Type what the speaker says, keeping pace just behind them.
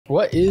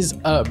What is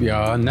up,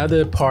 y'all?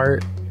 Another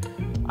part.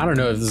 I don't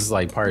know if this is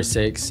like part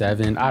 6,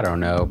 7, I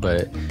don't know,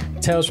 but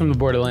Tales from the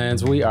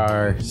Borderlands. We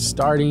are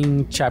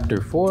starting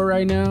chapter 4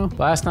 right now.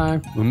 Last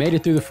time we made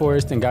it through the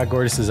forest and got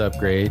Gortys's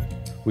upgrade.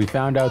 We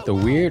found out the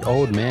weird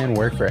old man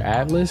worked for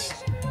Atlas,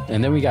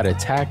 and then we got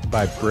attacked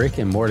by Brick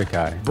and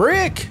Mordecai.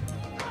 Brick!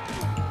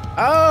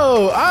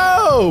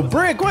 Oh,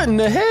 Brick, what in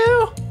the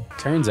hell?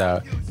 Turns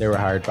out they were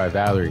hired by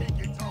Valerie.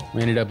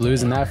 We ended up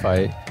losing that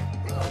fight,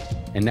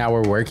 and now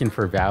we're working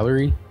for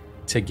Valerie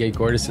to get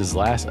Gortys's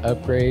last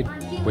upgrade,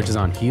 which is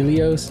on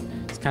Helios.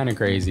 It's kind of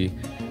crazy,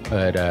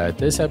 but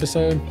this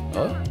episode,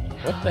 oh,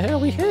 what the hell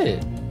we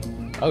hit?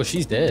 Oh,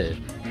 she's dead.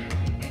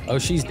 Oh,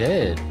 she's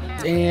dead.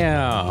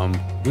 Damn,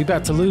 we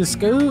about to lose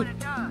Scoot?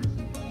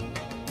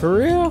 For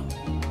real?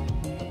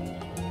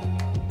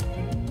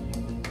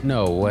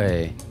 No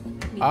way.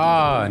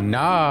 Ah,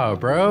 nah,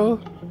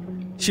 bro.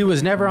 She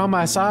was never on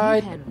my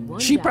side.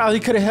 She probably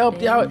could have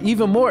helped out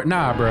even more.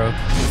 Nah, bro.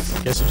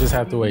 Guess we just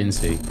have to wait and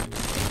see.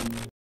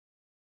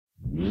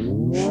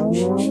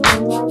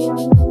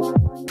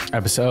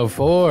 Episode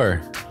 4.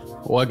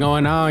 What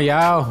going on,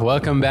 y'all?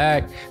 Welcome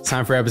back. It's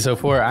time for episode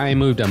 4. I ain't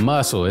moved a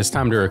muscle. It's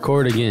time to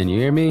record again. You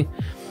hear me?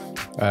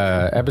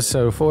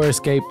 Episode 4,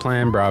 Escape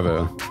Plan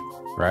Bravo.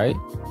 Right?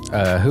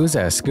 Who's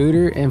that?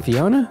 Scooter and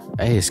Fiona?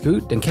 Hey,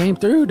 Scoot then came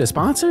through, the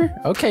sponsor?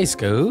 Okay,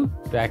 Scoot.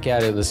 Back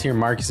at it. Let's hear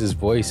Marcus's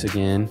voice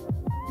again.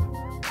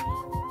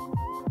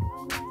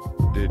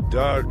 The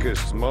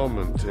darkest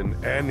moment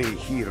in any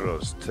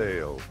hero's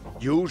tale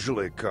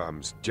usually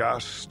comes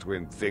just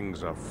when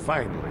things are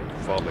finally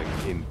falling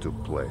into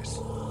place.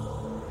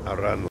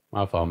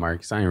 My fault,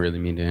 Marcus. I didn't really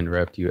mean to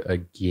interrupt you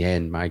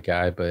again, my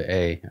guy, but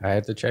hey, I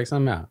had to check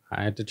something out.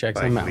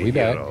 We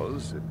back.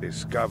 Heroes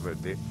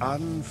discovered the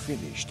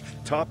unfinished,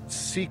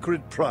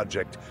 top-secret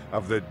project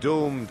of the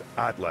doomed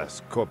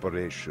Atlas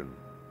Corporation,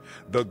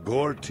 the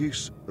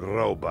Gortys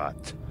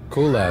robot.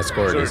 Cool ass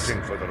Gortys.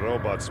 Searching for the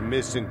robot's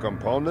missing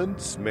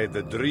components made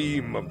the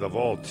dream of the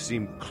vault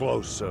seem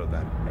closer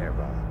than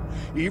ever,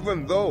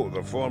 even though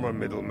the former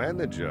middle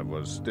manager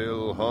was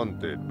still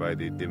haunted by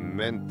the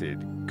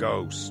demented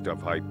ghost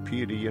of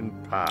Hyperion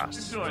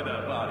past. Enjoy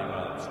that body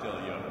while it's still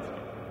young.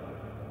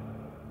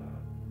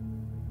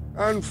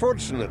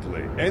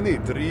 Unfortunately, any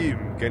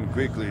dream can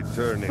quickly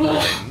turn into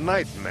a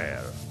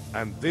nightmare,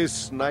 and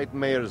this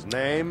nightmare's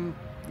name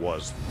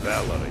was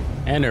Valerie.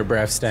 And her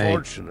breath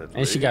stank.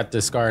 And she got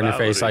the scar in her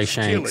face like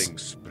Shanks. Killing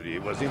spree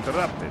was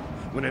interrupted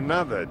when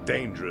another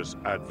dangerous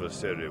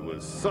adversary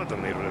was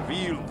suddenly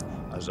revealed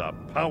as a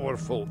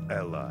powerful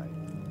ally.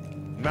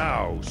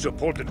 Now,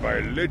 supported by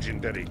a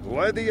legendary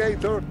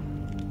gladiator,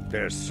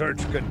 their search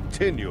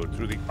continued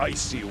through the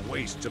icy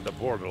wastes of the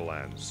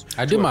Borderlands.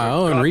 I do my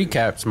own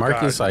recaps,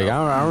 Marcus. Like,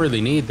 I don't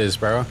really need this,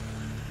 bro.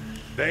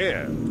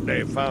 There,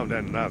 they found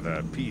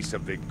another piece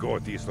of the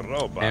Gortys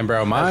robot. And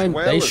bro, mine,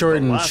 they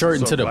shortened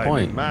to the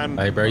point.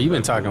 Like, bro, you've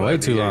been talking way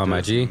too long,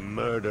 my G.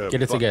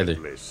 Get it together.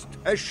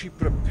 As she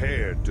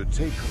prepared to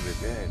take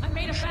revenge, I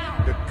made a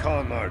vow. the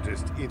con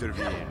artist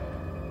intervened.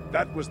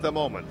 That was the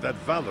moment that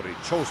Valerie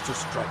chose to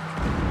strike.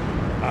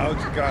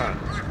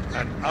 Outgunned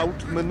and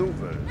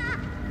outmaneuvered,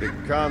 the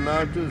con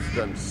artist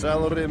and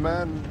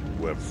salaryman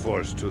were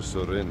forced to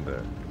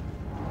surrender.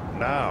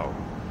 Now,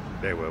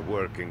 they were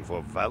working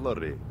for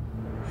Valerie,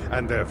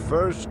 and their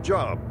first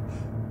job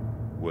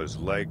was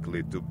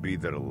likely to be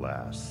their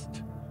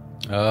last.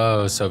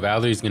 Oh, so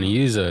Valerie's gonna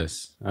use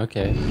us.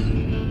 Okay.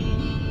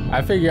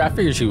 I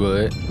figured she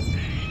would.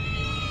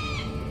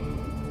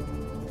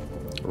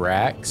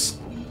 Racks.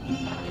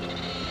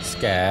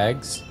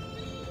 Skags.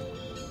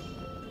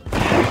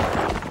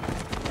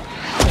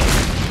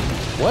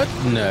 What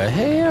in the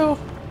hell?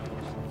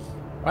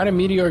 Why the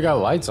meteor got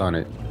lights on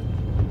it?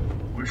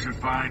 We should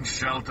find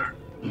shelter.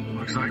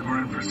 Looks like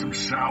we're in for some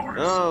showers.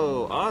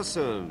 Oh,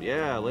 awesome.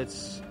 Yeah,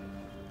 let's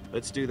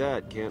do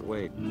that. Can't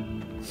wait.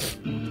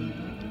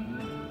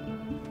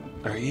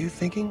 Are you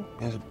thinking?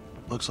 It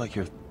looks like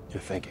you're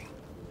thinking.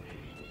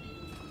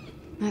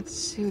 That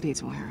suit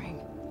he's wearing.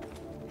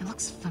 It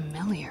looks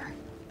familiar,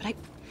 but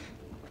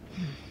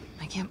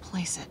I can't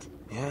place it.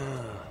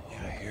 Yeah,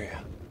 I hear ya.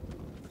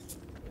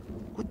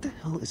 What the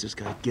hell is this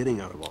guy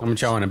getting out of all I'm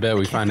trying to bet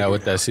we find out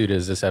what that suit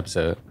is this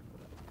episode.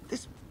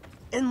 This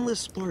endless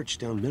splurge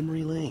down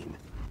memory lane.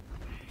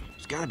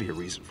 There's gotta be a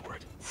reason for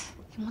it.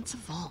 He wants a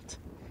vault.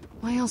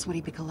 Why else would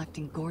he be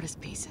collecting Gortys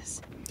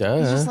pieces? Duh.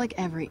 He's just like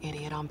every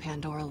idiot on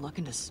Pandora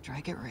looking to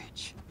strike it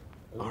rich.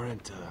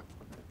 Aren't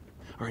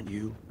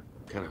you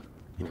kind of,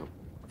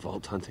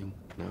 vault hunting?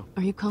 No?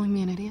 Are you calling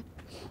me an idiot?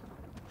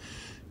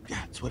 Yeah,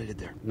 that's what I did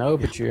there. No,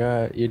 but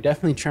you're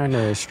definitely trying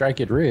to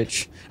strike it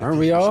rich, aren't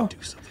we all?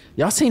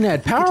 Y'all seen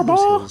that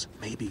Powerball?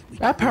 Maybe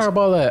That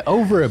Powerball at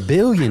over $1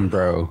 billion,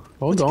 bro.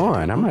 Hold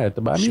on, I'm gonna have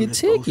to buy me a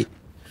ticket.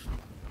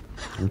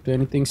 Don't do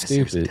anything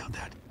stupid.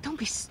 Don't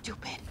be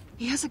stupid.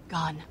 He has a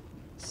gun.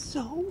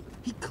 So?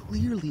 He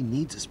clearly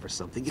needs us for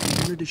something. If he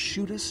wanted to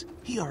shoot us,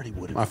 he already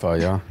would have. My fault,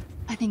 y'all.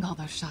 I think all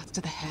those shots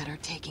to the head are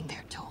taking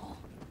their toll.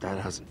 That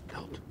hasn't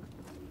helped.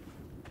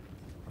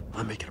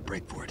 I'm making a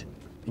break for it,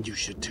 and you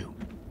should too.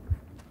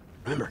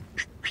 Remember,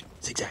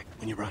 zigzag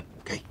when you run,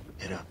 okay?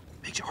 It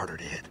makes you harder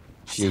to hit.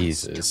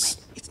 Jesus.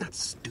 It's not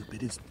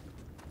stupid, it's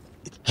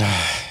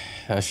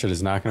That shit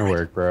is not gonna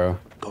work, bro.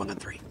 going on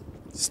 3.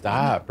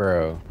 Stop,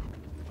 bro.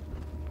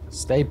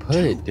 Stay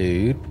put,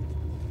 dude.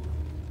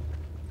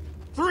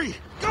 3,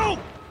 go!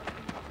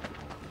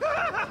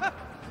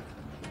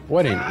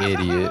 What an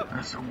idiot.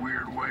 That's a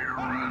weird way to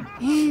run.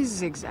 He's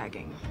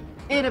zigzagging.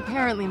 It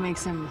apparently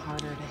makes him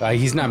harder to hit. Like,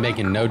 he's not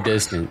making no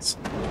distance.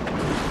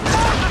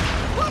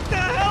 What the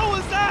hell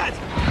was that?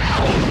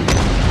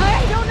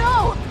 I don't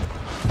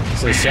know!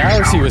 So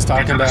showers he was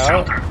talking Get to the about.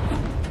 shelter.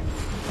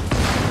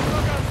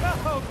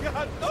 Oh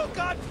god! Oh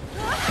god!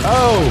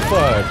 Oh,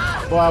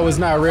 fuck. Well, I was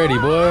not ready,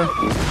 boy.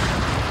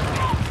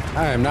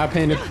 I am not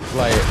paying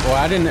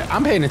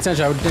I'm paying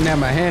attention. I didn't have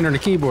my hand on the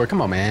keyboard.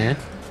 Come on, man.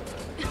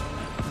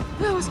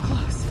 That was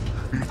close.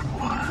 It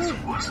was,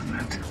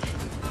 wasn't it?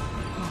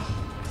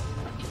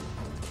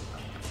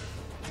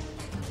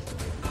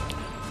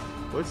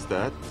 What's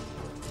that?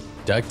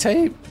 Duct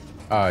tape?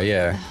 Oh,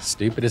 yeah.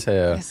 Stupid as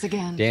hell. Yes,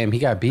 again. Damn, he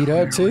got beat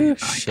up too?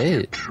 I Shit.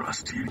 can't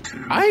trust you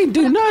two. I ain't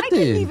do I nothing.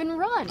 didn't even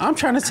run. I'm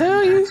trying to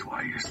tell you. That's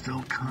why you're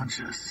still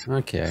conscious.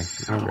 Okay,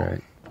 So,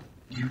 alright.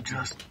 You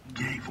just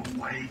gave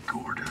away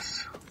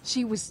Gortys.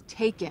 She was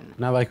taken.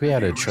 Not like we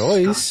had a You were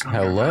choice. stuck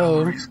under Hello.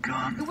 Valerie's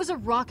gun. It was a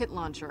rocket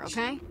launcher,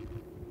 okay?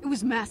 It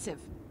was massive.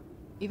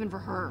 Even for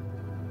her.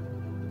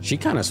 She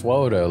kind of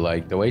swole though,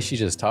 like the way she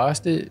just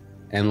tossed it,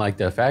 and like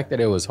the fact that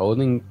it was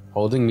holding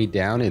me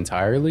down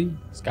entirely.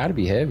 It's got to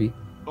be heavy.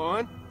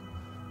 Vaughn?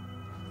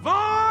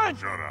 Vaughn!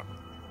 Shut up.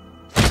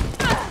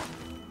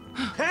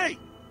 Hey!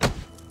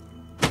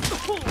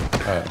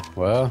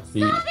 Well,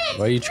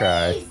 you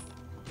tried.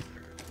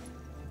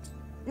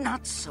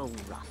 Not so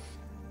rough.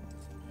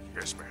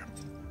 Yes, ma'am.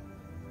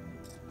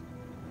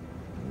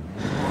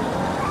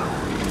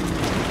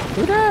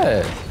 Who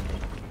that?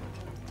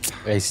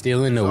 They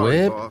stealing the Sorry,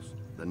 whip? boss.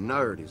 The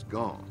nerd is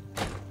gone.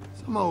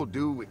 Some old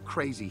dude with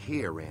crazy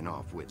hair ran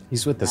off with him.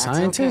 He's with the That's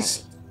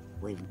scientists? okay.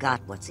 We've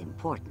got what's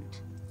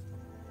important.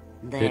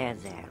 There,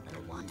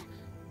 little one.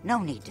 No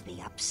need to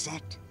be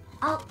upset.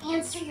 I'll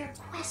answer your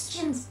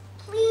questions.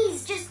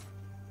 Please, just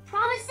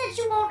promise that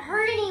you won't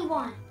hurt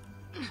anyone.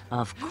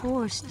 Of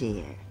course,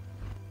 dear.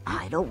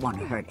 I don't want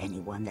to hurt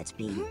anyone that's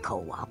being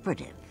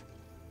cooperative.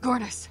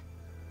 Gortys.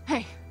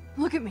 Hey,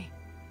 look at me.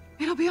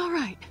 It'll be all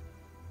right.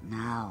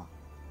 Now,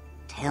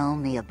 tell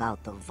me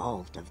about the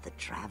Vault of the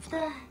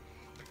Traveler.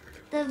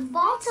 The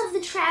Vault of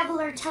the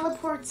Traveler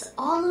teleports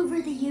all over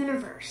the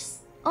universe,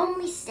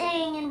 only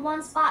staying in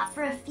one spot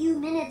for a few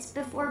minutes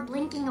before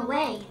blinking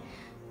away.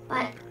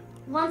 But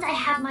once I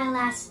have my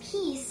last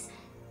piece,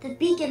 the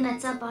beacon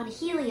that's up on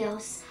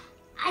Helios,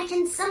 I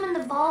can summon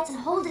the vault and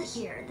hold it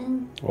here.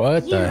 Then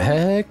What the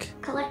heck?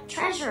 collect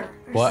treasure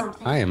or What?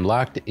 something. I am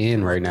locked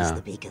in right What does now.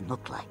 the beacon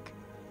look like?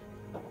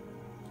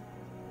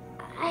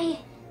 I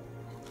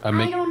A,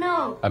 Mc- don't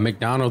know. a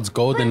McDonald's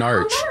Golden But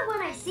Arch. I'll know it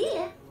when I see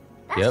it.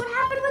 That's Yep. what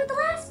happened with the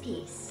last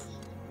piece.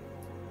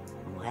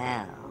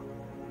 Well,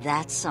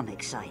 that's some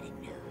exciting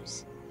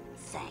news.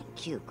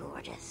 Thank you,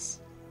 Gortys.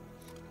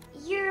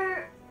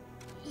 You're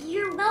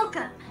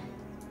welcome.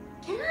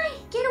 Can I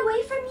get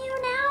away from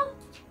you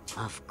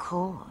now? Of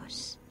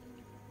course.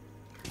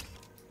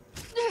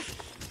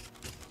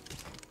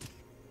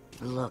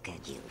 Look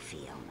at you,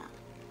 Fiona.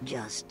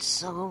 Just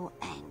so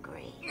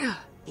angry.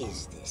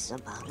 Is this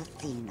about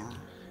Athena?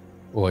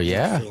 Well,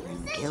 yeah.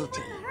 Feeling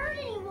guilty. Wouldn't hurt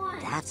anyone.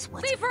 That's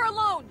what's... Leave her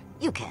alone!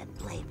 You can't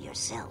blame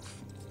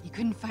yourself. You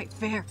couldn't fight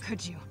fair,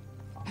 could you?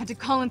 Had to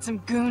call in some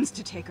goons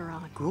to take her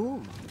on.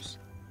 Goons?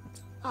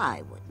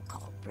 I wouldn't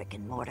call Brick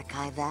and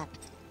Mordecai that.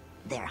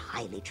 They're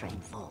highly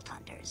trained vault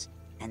hunters,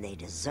 and they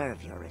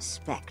deserve your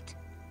respect.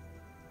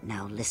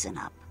 Now listen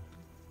up.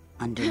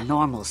 Under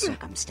normal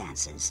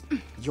circumstances,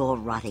 your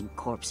rotting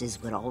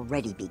corpses would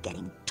already be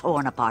getting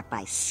torn apart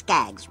by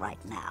skags right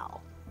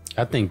now.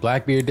 I think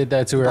Blackbeard did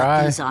that to her But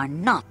eye. these are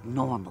not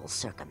normal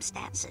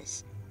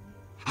circumstances.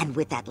 And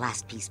with that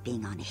last piece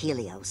being on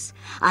Helios,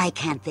 I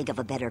can't think of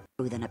a better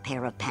crew than a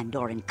pair of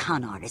Pandoran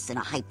con artists and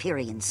a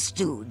Hyperion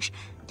stooge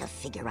to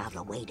figure out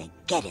a way to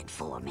get it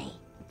for me.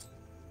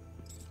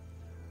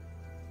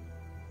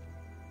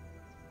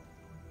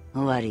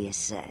 What do you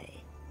say?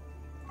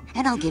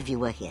 And I'll give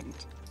you a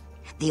hint.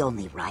 The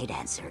only right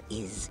answer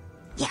is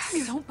yes.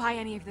 Don't buy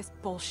any of this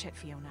bullshit,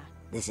 Fiona.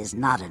 This is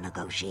not a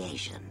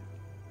negotiation.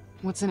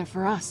 What's in it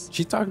for us?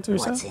 She talking to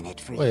herself? What's in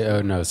it for Wait, you?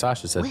 oh no,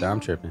 Sasha said that. I'm Well,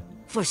 tripping.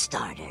 For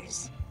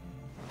starters,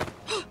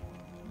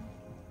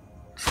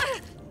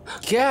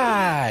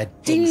 God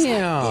things like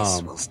this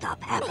damn. will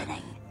stop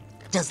happening.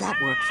 Does that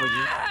work for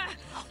you?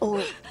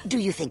 Or do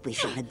you think we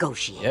should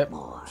negotiate Yep.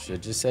 more?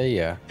 Should just say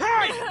yeah.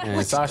 And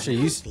What's Sasha, going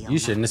you on, Fiona? you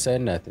shouldn't have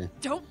said nothing.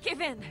 Don't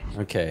give in.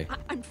 Okay.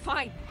 I'm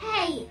fine.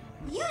 Hey,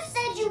 you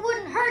said you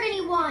wouldn't hurt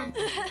anyone.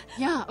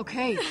 Yeah,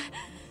 okay.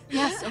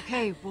 Yes,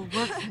 okay, we'll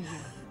work for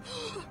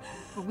you.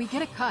 But we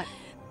get a cut.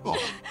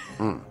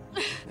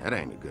 That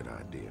ain't a good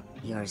idea.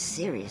 You're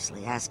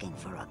seriously asking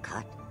for a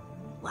cut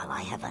while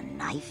I have a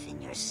knife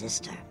in your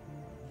sister?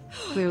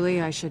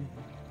 Clearly, I should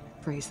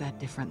phrase that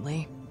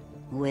differently.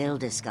 We'll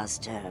discuss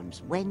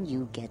terms when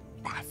you get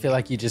I back. feel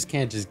like you just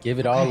can't just give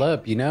it all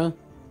up, you know?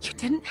 You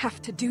didn't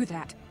have to do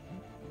that.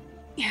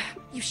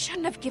 You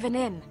shouldn't have given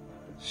in.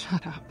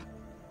 Shut up.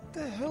 What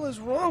the hell is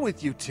wrong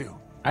with you two?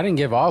 I didn't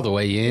give all the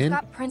way You've in.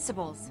 got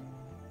principles.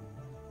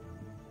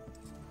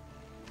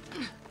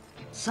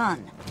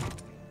 Son,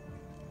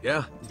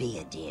 Yeah? be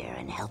a dear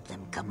and help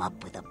them come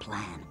up with a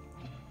plan.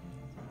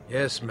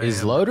 Yes, ma'am.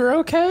 Is Loader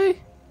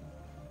okay?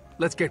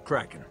 Let's get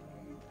cracking.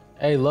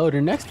 Hey,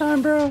 Loader, next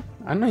time, bro.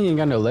 I know you ain't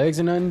got no legs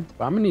or nothing,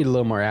 but I'm gonna need a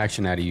little more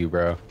action out of you,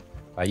 bro.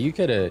 Like you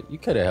could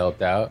have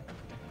helped out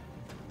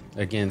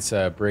against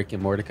Brick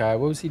and Mordecai.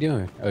 What was he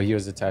doing? Oh, he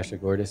was attached to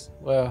Gortys.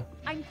 Well,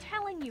 I'm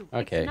telling you,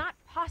 okay. it's not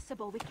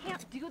possible. We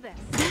can't do this.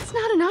 That's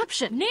not an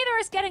option. Neither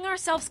is getting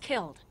ourselves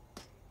killed.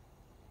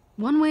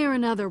 One way or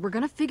another, we're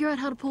gonna figure out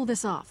how to pull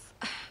this off.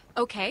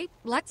 Okay,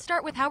 let's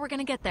start with how we're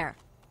gonna get there.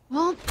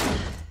 Well,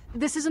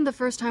 this isn't the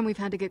first time we've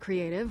had to get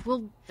creative.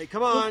 Hey,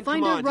 come on, we'll find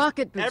come on. a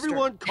rocket booster.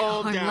 Everyone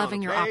calm I'm down,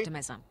 loving your okay?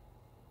 optimism.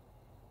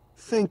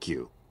 Thank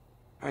you.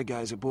 All right,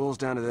 guys, it boils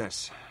down to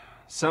this.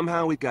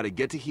 Somehow we've got to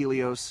get to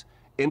Helios,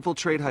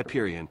 infiltrate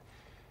Hyperion,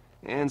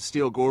 and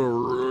steal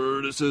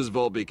Gortys's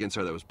vault beacon.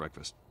 Sorry, that was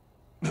breakfast.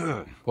 boy,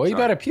 you Sorry,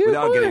 better puke.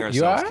 without boy. getting You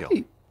ourselves alright?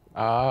 killed.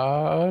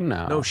 Oh,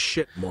 no. No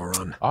shit,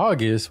 moron.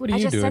 August, what are I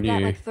you just doing said that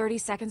here? like 30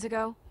 seconds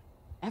ago.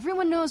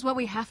 Everyone knows what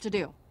we have to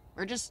do.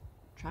 We're just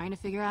trying to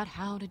figure out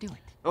how to do it.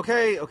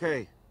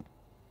 Okay.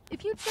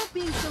 If you'd stop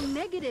being so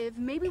negative,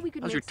 maybe we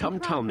could How's make your some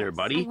tum-tum there,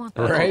 progress. buddy? I want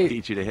that. Right. I'll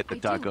teach you to hit the I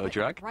do, taco but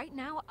truck. Right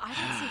now, I don't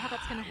see how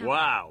that's gonna happen.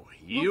 Wow,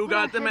 We'll you put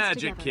our got the heads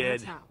magic, together, kid.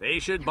 that's how. They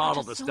should There are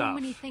bottle just the so stuff.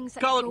 many things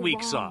that Call could it go weak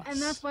wrong. sauce.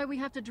 And that's why we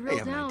have to drill Hey, I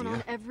have an down idea.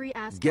 on every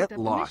aspect Get of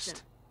the lost. mission.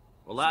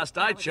 Well, last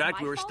I That was checked,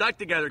 my we were fault? stuck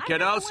together, I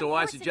kiddo, know so when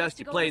I forcing us suggest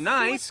to you go play on a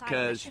nice, suicide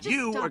because mission. Just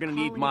you stop are going to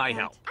need calling my it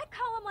help. I'd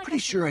call him like Pretty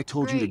sure I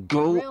told you to Great,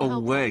 go real helpful.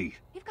 away.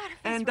 You've got to face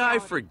And I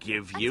reality.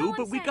 forgive That's you, all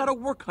but I'm we saying. got to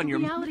work on The your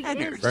reality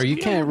manners. is- Bro, you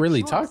We can't don't really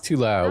have a talk choice. too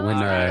loud when,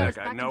 Alright.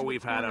 Look, I know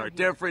we've had our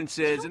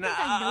differences, and You don't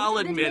think I know I'll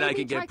that? Then admit I maybe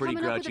can try get pretty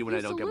coming up with grouchy a when I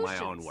few don't get my own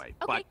solutions. way. Okay,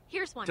 But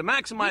here's one. to We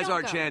maximize don't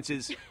our go.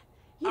 chances,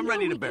 You I'm know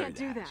ready to we bury can't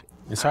do that.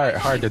 that. it's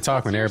hard to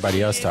talk when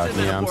everybody else It's talking, a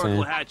you know what I'm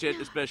metaphorical saying?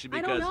 hatchet, especially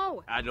I don't because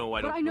know. I know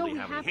I But don't I know really we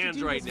have have any to hands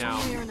do right this now.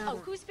 one way or another. Oh,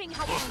 who's being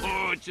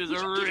helpful? Which is We a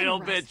should give real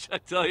him a rest. bitch, I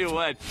tell you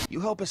what. You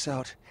help us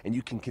out, and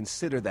you can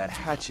consider that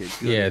hatchet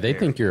good Yeah, they there.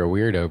 think you're a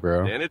weirdo,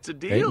 bro. And it's a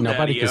deal,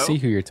 Nobody can Daddy-o. see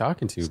who you're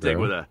talking to, Stick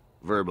bro. with a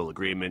verbal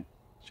agreement,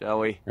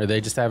 shall we? Are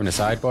they just having a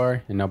sidebar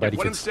and nobody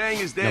What can? I'm saying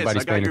is this, I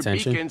Nobody's got paying your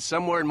attention. beacon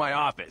somewhere in my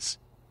office.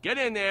 Get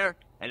in there,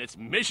 and it's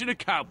mission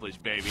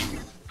accomplished, baby.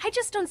 I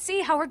just don't see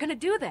how we're gonna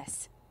do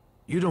this.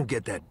 You don't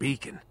get that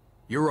beacon.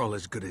 You're all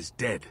as good as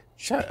dead.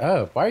 Shut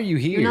up! Why are you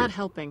here? You're not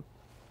helping.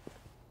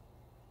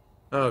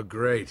 Oh,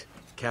 great.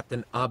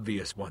 Captain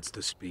Obvious wants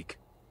to speak.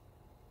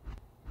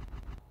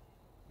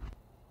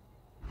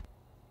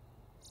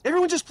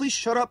 Everyone just please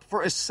shut up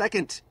for a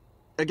second.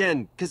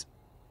 Again, because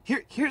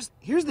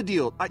here's the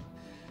deal.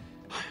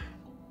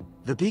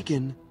 The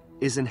beacon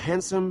is in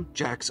Handsome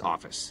Jack's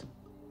office.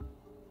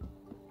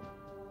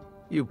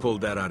 You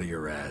pulled that out of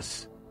your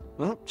ass.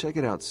 Well, check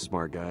it out,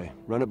 smart guy.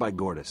 Run it by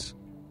Gortys.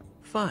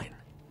 Fine.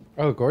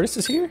 Oh, Gortys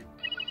is here?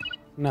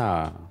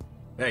 Nah.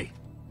 Hey,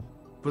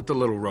 put the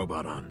little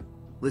robot on.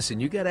 Listen,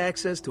 you got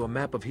access to a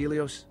map of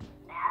Helios?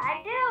 That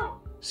I do.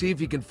 See if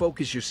you can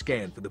focus your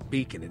scan for the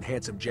beacon in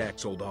Handsome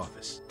Jack's old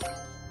office.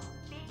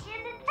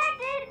 Beacon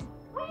detected.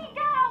 We got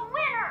a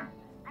winner.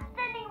 I'm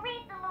sending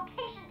Reed the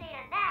location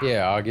data now.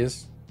 Yeah,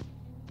 August.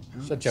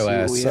 Shut your See what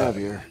ass we up. have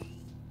here.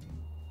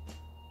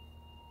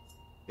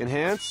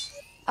 Enhance?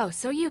 Oh,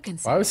 so you can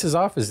see. Why was his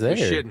office there?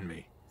 You're shitting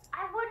me.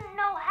 I wouldn't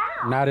know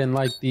how. Not in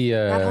like the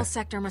That whole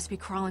sector must be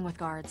crawling with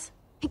guards.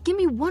 Hey, give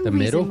me one The reason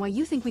middle? why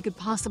you think we could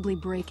possibly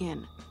break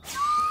in.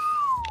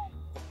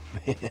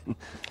 Man.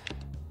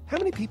 How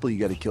many people you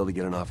gotta kill to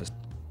get an office?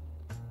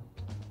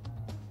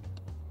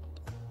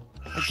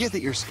 I get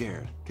that you're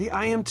scared. Okay,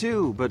 I am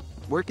too, but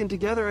working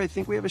together, I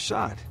think we have a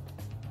shot.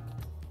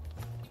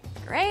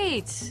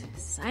 Great.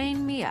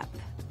 Sign me up.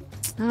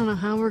 I don't know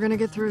how we're gonna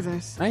get through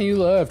this. Man, you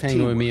loved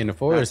hanging with me in the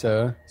forest, though,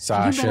 You better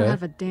Sasha.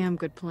 have a damn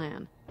good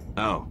plan.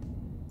 Oh.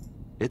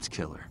 It's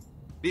killer.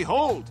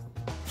 Behold!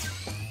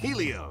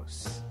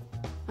 Helios!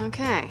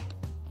 Okay.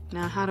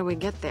 Now how do we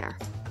get there?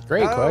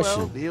 Great question.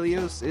 Well,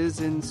 Helios is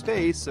in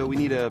space, so we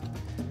need a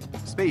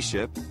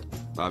spaceship,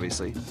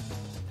 obviously.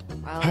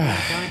 Well, we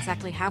don't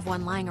exactly have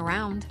one lying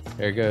around.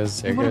 There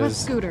goes. There Hey, what about goes.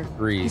 Scooter?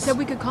 Reese. He said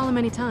we could call him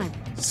anytime.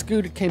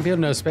 Scooter can't build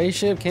no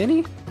spaceship, can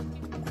he?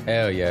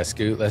 Hell yeah,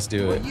 Scoot. Let's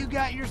do it. You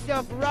got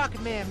yourself a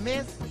rocket man,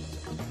 miss.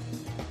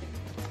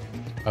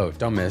 Oh,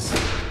 don't miss.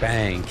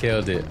 Bang,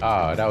 killed it.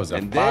 Oh, that was a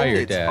And fire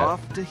then it's dab.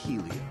 off to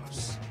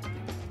Helios.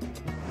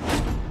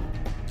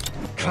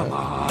 Come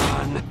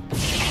on!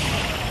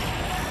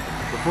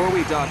 Before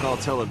we dock, I'll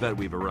tell Yvette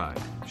we've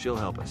arrived. She'll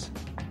help us.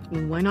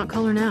 Why not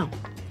call her now?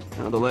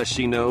 Now, the less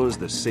she knows,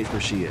 the safer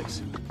she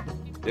is.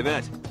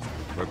 Yvette,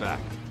 we're back.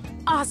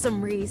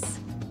 Awesome, Reese.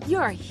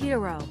 You're a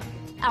hero.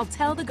 I'll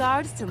tell the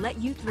guards to let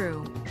you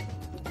through.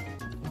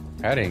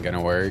 That ain't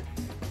gonna work.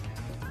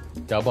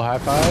 Double high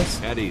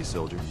fives? At ease,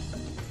 soldier.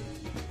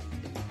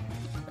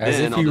 As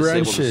Then if I'll you run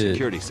disable the shit.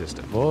 security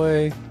system.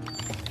 Boy,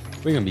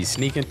 we're gonna be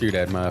sneaking through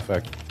that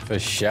motherfucker for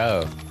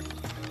sure.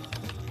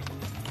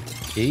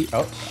 E.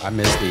 Oh, I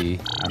missed E.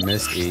 I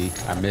missed E.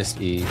 I missed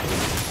E.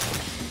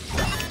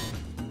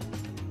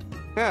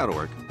 Yeah, that'll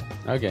work.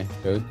 Okay,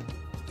 good.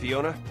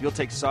 Fiona, you'll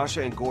take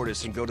Sasha and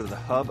Gortys and go to the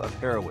hub of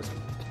heroism.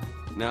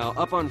 Now,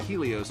 up on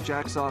Helios,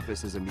 Jack's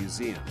office is a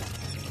museum.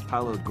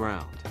 Hallowed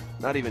ground.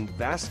 Not even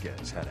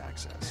Vasquez had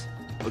access.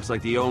 Looks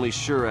like the only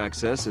sure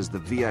access is the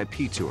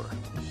VIP tour.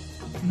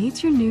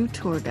 Meet your new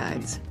tour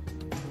guides.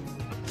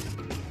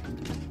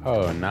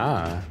 Oh,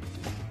 nah.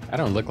 I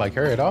don't look like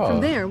her at all.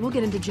 From there, we'll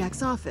get into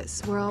Jack's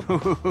office, where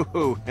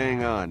I'll...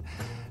 Hang on.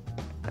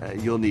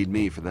 You'll need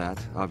me for that,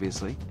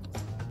 obviously.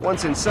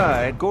 Once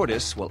inside,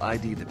 Gortys will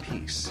ID the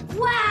piece.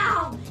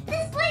 Wow!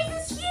 This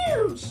place is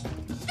huge!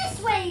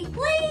 This way,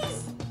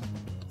 please!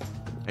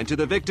 And to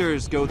the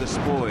victors go the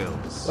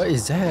spoils. What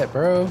is that,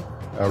 bro?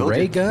 A Told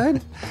ray you.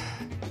 gun?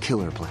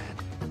 Killer plan.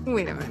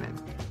 Wait a minute.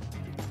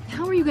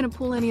 How are you gonna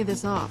pull any of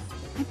this off?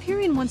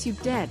 Hyperion wants you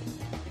dead.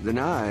 Then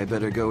I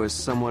better go as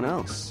someone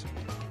else.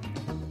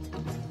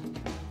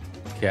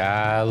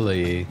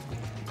 Golly.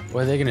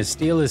 What, are they gonna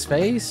steal his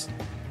face?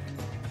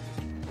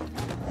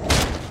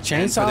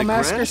 Chainsaw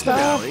Massacre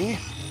style? Finale,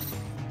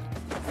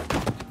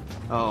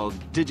 I'll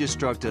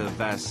Digistruct a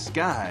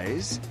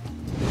Vasquez.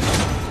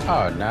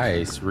 Oh,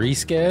 nice.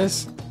 Reese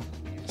guess?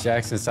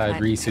 Jack's inside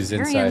But Reese, who's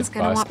inside Hyperion's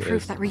gonna want Vasquez.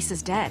 proof that Reese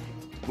is dead.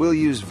 We'll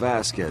use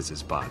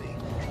Vasquez's body.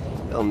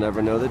 They'll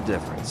never know the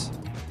difference.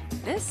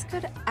 This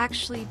could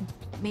actually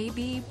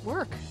maybe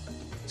work.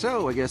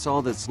 So I guess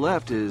all that's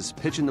left is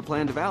pitching the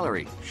plan to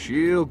Valerie.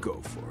 She'll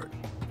go for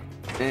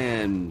it.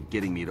 And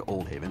getting me to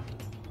Old Haven.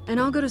 And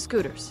I'll go to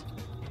Scooters.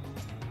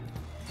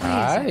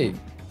 Alright.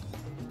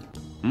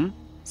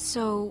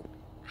 So,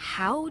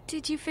 how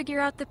did you figure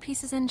out the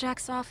pieces in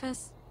Jack's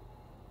office?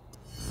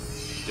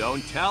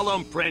 Don't tell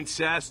him,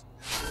 princess.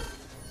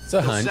 It's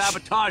a He'll hunch.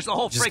 sabotage the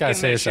whole Just freaking gotta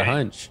say it's a mission.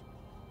 hunch.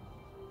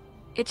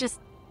 It just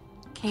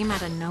came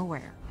out of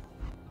nowhere.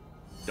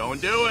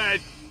 Don't do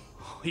it.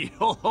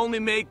 You'll only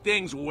make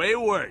things way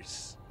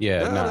worse.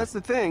 Yeah, No, no. that's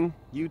the thing.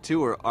 You two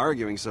were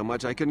arguing so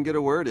much I couldn't get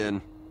a word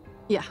in.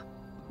 Yeah,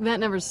 that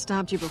never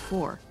stopped you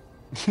before.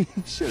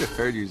 Should have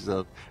heard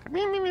yourself.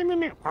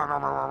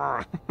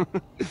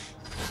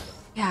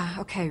 Yeah,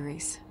 okay,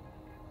 Reese.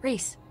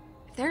 Reese,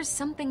 if there's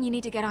something you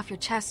need to get off your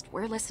chest,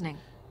 we're listening.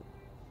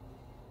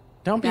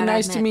 Don't be Gotta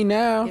nice to admit, me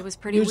now. It was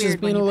pretty You was weird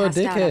just being when a you little passed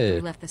out after you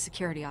dickhead. left the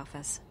security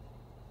office.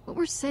 What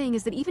we're saying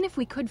is that even if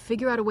we could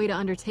figure out a way to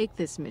undertake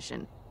this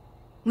mission,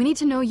 we need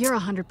to know you're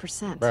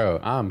 100%. Bro,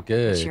 I'm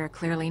good. But you're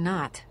clearly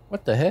not.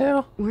 What the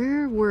hell?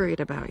 We're worried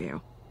about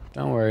you.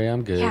 Don't worry,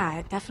 I'm good. Yeah,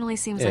 it definitely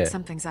seems Yeah. like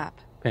something's up.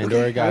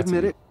 Pandora Okay, got I admit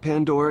to me. it.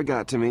 Pandora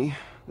got to me.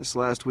 This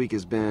last week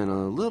has been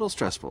a little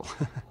stressful.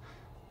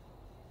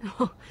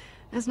 Oh,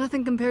 that's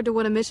nothing compared to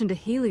what a mission to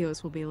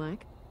Helios will be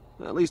like.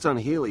 At least on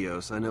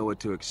Helios, I know what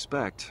to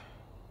expect.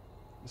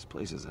 This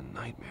place is a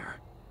nightmare.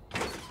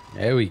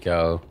 There we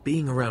go.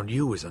 Being around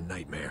you is a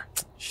nightmare.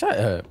 Shut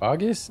up,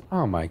 August.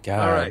 Oh my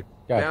god. All right,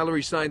 God.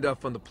 Valerie signed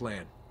off on the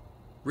plan.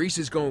 Reese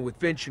is going with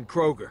Finch and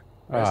Kroger.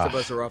 Rest of Ah.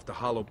 us are off to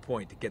Hollow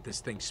Point to get this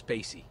thing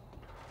spacey.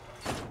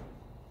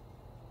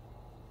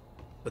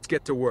 Let's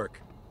get to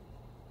work.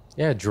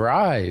 Yeah,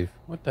 drive.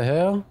 What the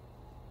hell?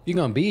 If you're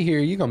gonna be here,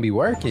 you're gonna be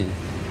working.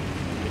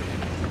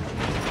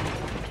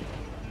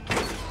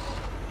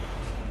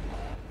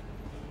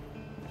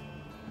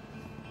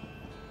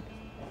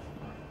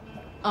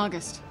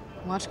 August,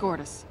 watch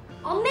Gortys.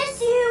 I'll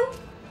miss you!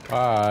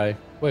 Bye.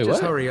 Wait,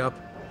 Just what? hurry up.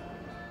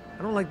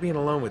 I don't like being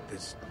alone with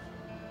this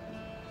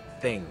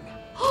thing.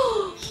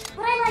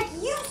 But I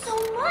like you so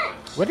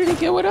much! What did he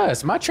get with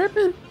us? Am I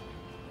tripping?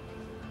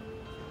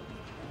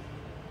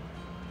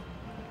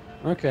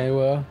 Okay,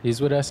 well, he's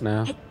with us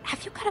now. Hey,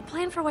 have you got a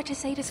plan for what to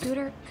say to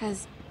Scooter?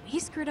 Because he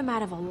screwed him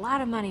out of a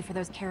lot of money for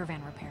those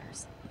caravan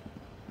repairs.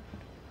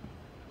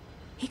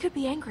 He could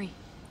be angry.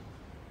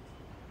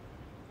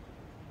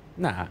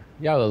 Nah,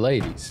 y'all are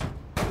ladies.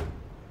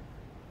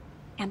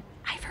 And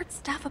I've heard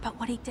stuff about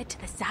what he did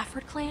to the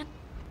Safford clan.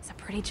 He's a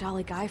pretty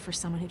jolly guy for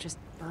someone who just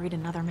buried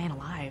another man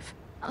alive.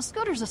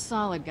 Scooter's a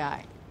solid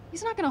guy.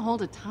 He's not gonna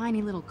hold a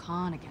tiny little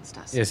con against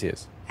us. Yes,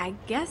 yes. I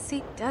guess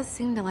he does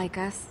seem to like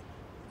us.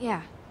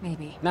 Yeah,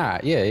 maybe. Nah,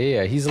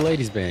 yeah. He's a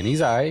ladies' man.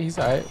 He's alright. He's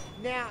alright.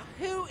 Now,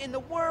 who in the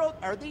world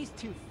are these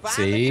two See?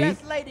 finely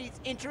dressed ladies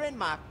entering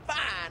my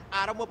fine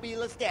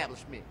automobile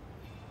establishment?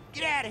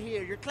 Get out of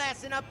here! You're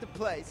classing up the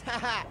place.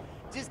 Haha.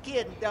 Just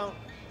kidding. Don't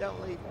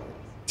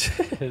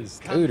leave.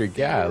 Scooter,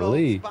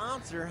 golly.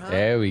 Sponsor, huh?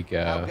 There we go.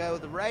 I'll go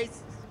the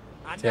races.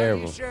 I know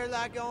Terrible. you sure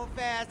like going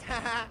fast.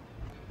 Haha.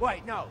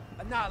 Wait, no,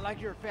 not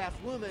like you're a fast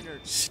woman or.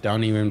 Shh,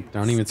 don't even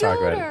talk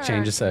about it.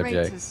 Change the Great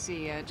subject. to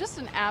see you. Just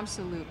an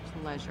absolute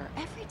pleasure.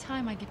 Every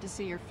time I get to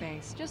see your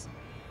face, just...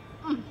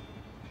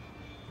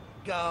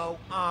 Go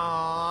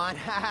on.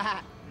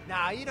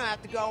 Nah, you don't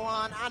have to go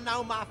on. I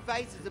know my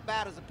face is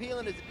about as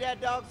appealing as a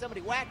dead dog somebody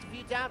whacked a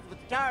few times with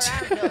a tire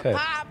iron to a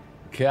pipe.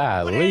 But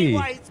Golly.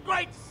 anyway, it's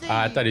great to see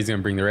I you. thought he was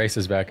gonna bring the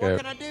races back What up.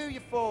 can I do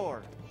you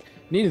for?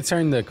 Need to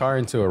turn the car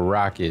into a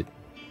rocket.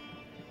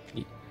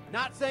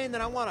 Not saying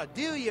that I want to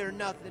do you or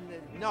nothing.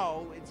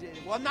 No,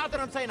 well, not that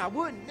I'm saying I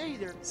wouldn't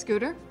either.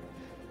 Scooter,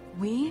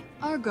 we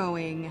are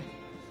going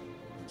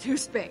to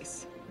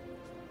space.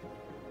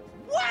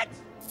 What?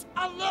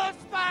 I love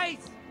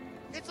space!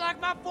 It's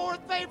like my fourth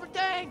favorite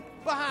thing,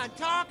 behind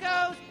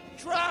tacos,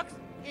 trucks,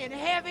 and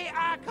heavy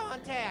eye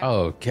contact.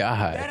 Oh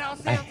God,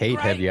 I hate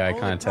heavy eye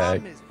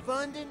contact.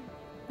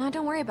 No,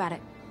 don't worry about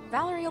it.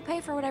 Valerie will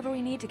pay for whatever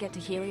we need to get to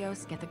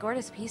Helios, get the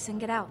Gortys piece, and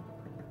get out.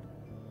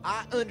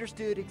 I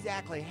understood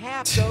exactly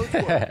half those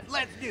words.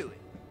 Let's do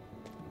it.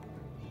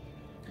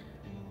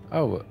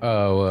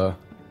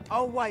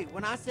 Oh, wait,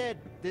 when I said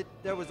that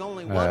there was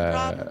only one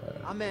problem,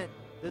 I meant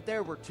that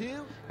there were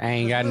two? I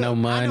ain't got no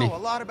money. I know a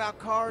lot about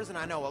cars and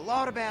I know a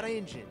lot about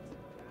engines,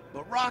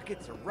 but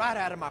rockets are right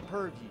out of my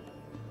purview.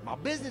 My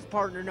business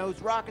partner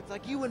knows rockets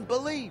like you wouldn't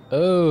believe.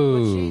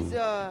 Oh.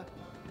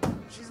 But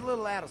she's a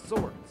little out of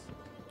sorts.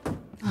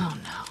 Oh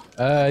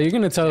no. You're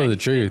gonna tell her the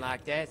truth.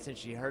 Like that since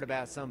she heard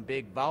about some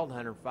big vault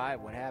hunter fight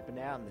what happened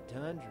out in the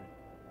tundra.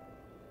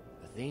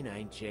 Athena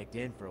ain't checked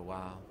in for a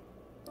while.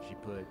 She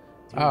put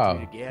two and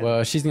two together.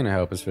 Well, she's gonna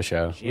help us for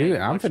sure.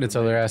 I'm finna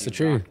tell her ass the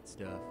truth.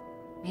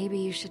 Maybe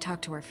you should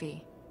talk to her,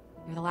 Fee.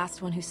 You're the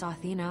last one who saw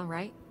Athena,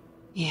 right?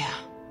 Yeah.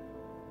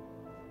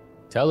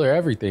 Tell her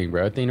everything,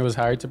 bro. Athena was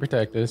hired to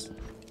protect us.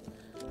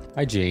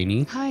 Hi,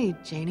 Janie. Hi,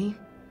 Janie.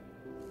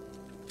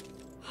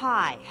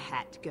 Hi,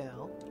 Hat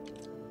Girl.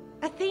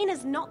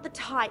 Athena's not the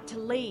type to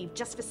leave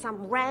just for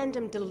some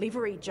random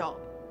delivery job.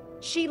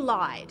 She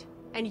lied,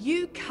 and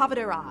you covered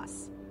her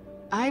ass.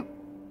 I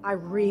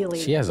really...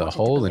 She has a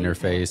hole in her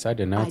face. I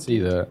did not see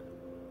that.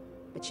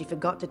 But she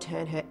forgot to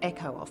turn her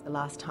echo off the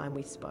last time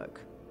we spoke.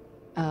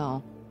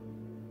 Oh.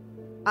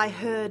 I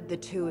heard the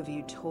two of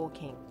you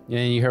talking.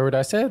 Yeah, you heard what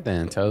I said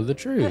then. Tell her the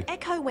truth. Her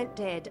echo went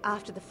dead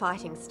after the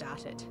fighting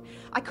started.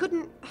 I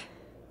couldn't...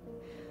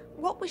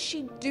 What was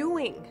she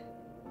doing?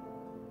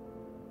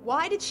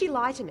 Why did she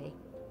lie to me?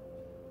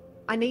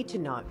 I need to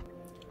know.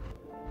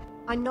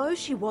 I know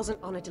she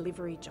wasn't on a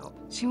delivery job.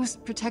 She was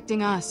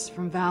protecting us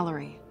from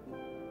Valerie.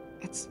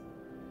 It's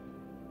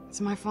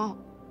my fault.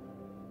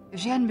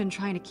 If she hadn't been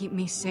trying to keep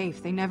me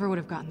safe, they never would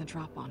have gotten the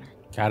drop on her.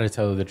 Gotta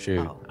tell her the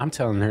truth. I'm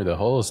telling her the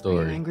whole Are you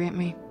story. angry at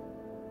me?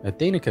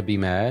 Athena could be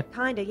mad.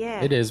 Kinda,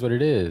 yeah. It is what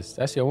it is.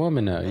 That's your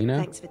woman though, you know?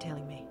 Thanks for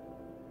telling me.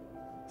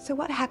 So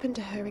what happened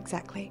to her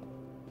exactly?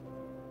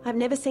 I've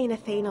never seen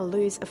Athena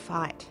lose a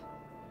fight.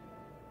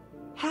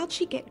 How'd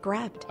she get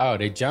grabbed? Oh,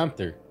 they jumped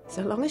her.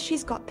 So long as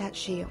she's got that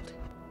shield.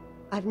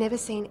 I've never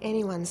seen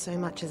anyone so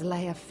much as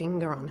lay a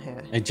finger on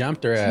her. They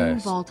jumped her Two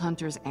ass. vault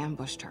hunters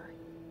ambushed her.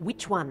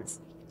 Which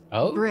ones?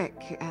 Oh?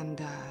 Brick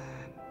and,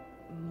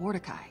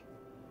 Mordecai.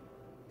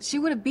 She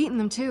would have beaten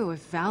them too if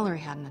Valerie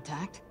hadn't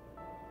attacked.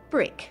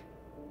 Brick.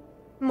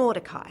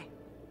 Mordecai.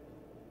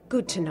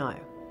 Good to know.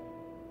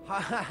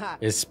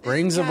 Is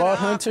Springs a vault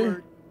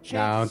hunter?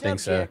 No, I don't think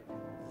so.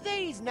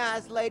 These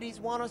nice ladies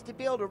want us to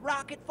build a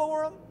rocket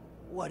for them?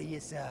 What do you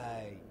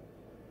say?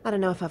 I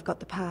don't know if I've got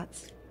the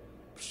parts.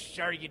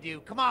 Sure you do.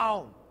 Come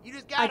on. You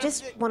just gotta... I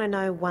just want to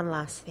know one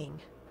last thing.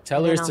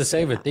 Tell her it's to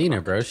save Athena,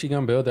 bro. She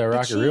gonna build that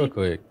rocket real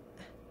quick.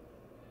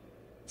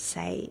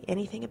 Say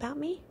anything about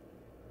me?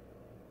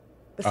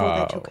 Before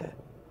they took her.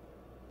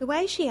 The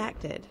way she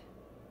acted.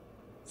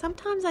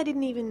 Sometimes I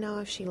didn't even know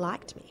if she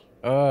liked me.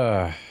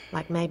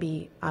 Like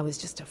maybe I was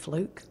just a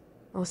fluke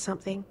or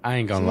something. I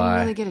ain't gonna She lie.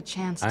 didn't really get a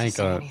chance to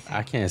say anything.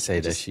 I can't say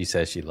that she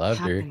said she loved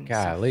her. Happened so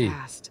Golly.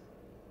 fast.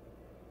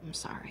 I'm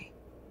sorry.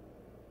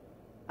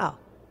 Oh,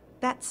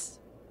 that's...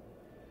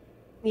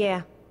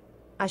 Yeah,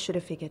 I should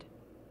have figured.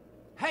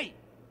 Hey!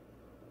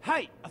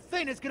 Hey!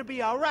 Athena's gonna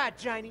be alright,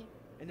 Janie.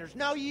 And there's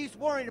no use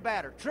worrying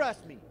about her,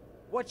 trust me.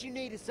 What you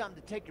need is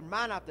something to take your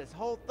mind off this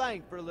whole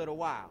thing for a little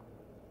while.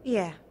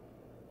 Yeah.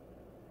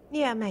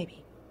 Yeah,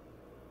 maybe.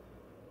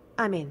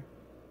 I'm in.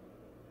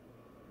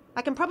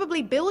 I can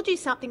probably build you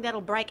something that'll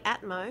break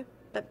Atmo,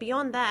 but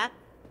beyond that,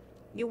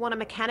 you'll want a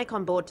mechanic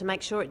on board to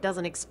make sure it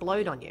doesn't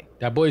explode on you.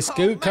 That boy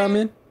Scoot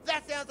coming?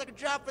 That sounds like a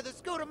job for the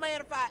scooter man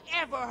if I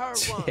ever heard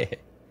one.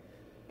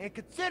 And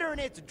considering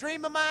it's a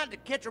dream of mine to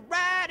catch a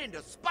ride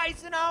into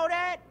space and all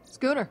that...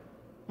 Scooter,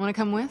 wanna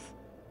come with?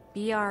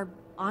 Be our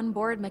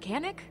onboard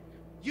mechanic?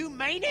 You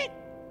mean it?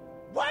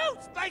 Whoa,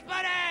 space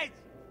buddies!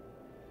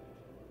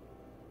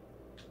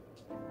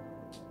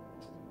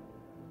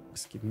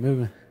 Let's keep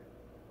moving.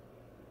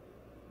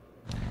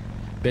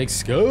 Big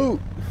Scoot.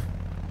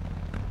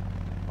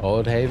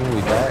 Old Haven,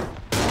 we back.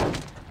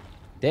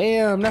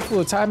 Damn, that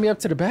fool tied me up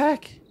to the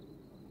back.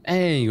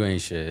 Dang, you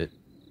ain't shit.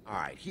 All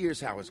right,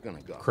 here's how it's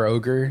gonna go.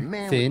 Kroger, the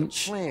man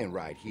Finch. with the plan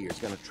right here is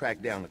gonna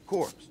track down the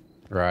corpse.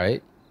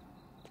 Right.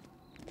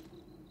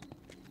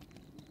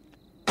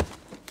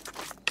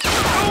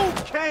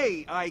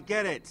 Okay, I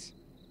get it.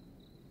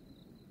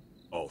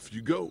 Off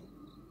you go.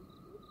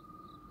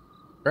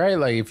 Right,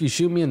 like if you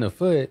shoot me in the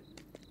foot,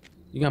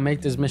 you're gonna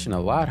make this mission a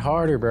lot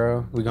harder,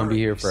 bro. We're gonna be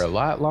here for a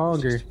lot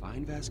longer.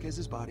 Find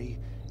Vasquez's body,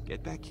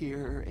 get back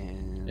here,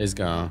 and... It's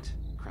gone.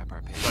 crap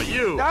our pants. But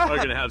you are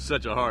gonna have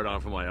such a hard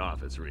on for my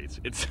office, Reese.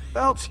 It's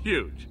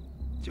huge.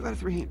 2 out of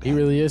 3 ain't He bad.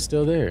 really is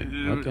still there.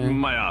 Okay.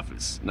 My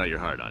office, not your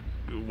hard on.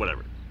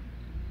 Whatever.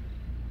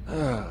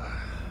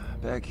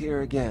 Back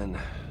here again.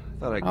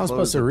 Thought I'd I was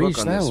close supposed to the reach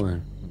book on that this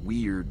one.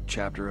 weird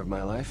chapter of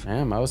my life.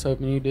 Damn, I was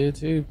hoping you did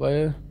too,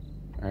 player.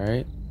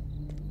 Alright.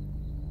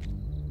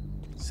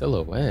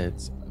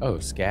 Silhouettes. Oh,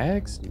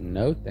 Skags?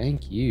 No,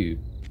 thank you.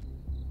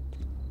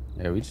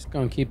 Yeah, we just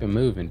gonna keep it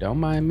moving. Don't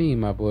mind me,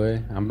 my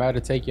boy. I'm about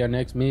to take your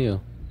next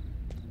meal.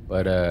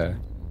 But,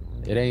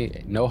 it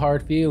ain't no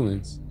hard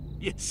feelings.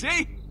 You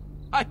see?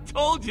 I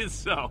told you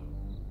so.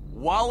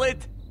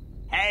 Wallet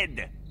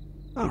head.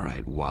 All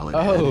right, wallet.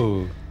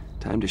 Oh. Head.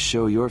 Time to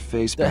show your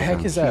face The back heck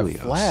on is that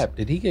Helios. flap?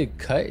 Did he get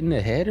cut in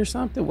the head or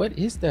something? What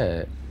is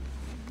that?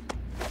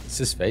 Is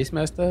his face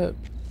messed up?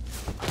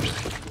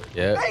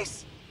 Yeah.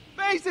 Face!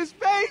 His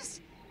face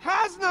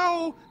has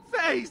no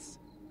face!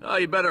 Oh,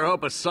 you better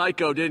hope a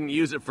psycho didn't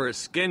use it for a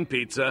skin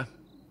pizza.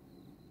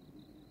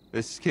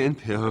 A skin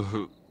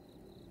pill.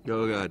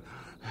 Oh god.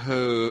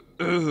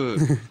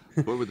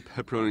 What were the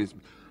pepperonis?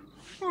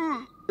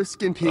 A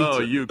skin pizza. Oh,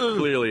 you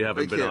clearly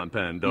haven't been can't. on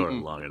Pandora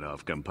long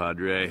enough,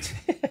 compadre.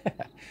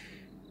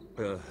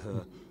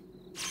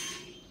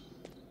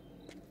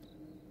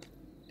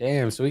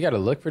 Damn, so we gotta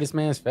look for this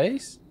man's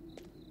face?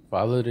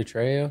 Follow the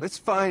trail? Let's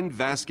find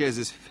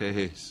Vasquez's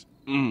face.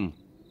 And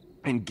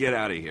get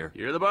out of here.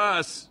 You're the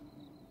boss.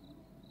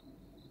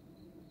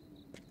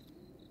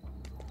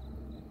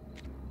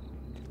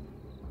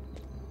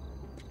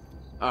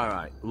 All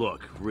right,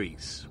 look,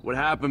 Reese. What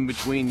happened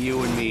between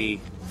you and me,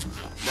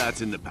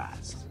 that's in the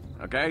past,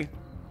 okay?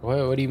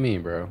 What do you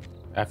mean, bro?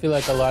 I feel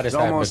like a lot has It's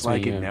happened almost between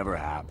like you it and- never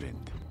happened.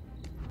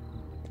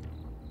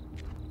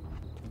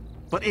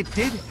 But it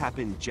did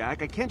happen,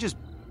 Jack. I can't just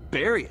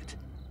bury it.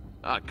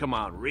 Ah, come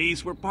on,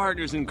 Reese. We're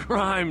partners in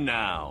crime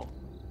now.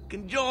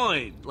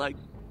 Conjoined, like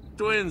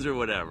twins or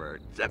whatever.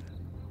 Except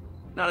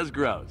not as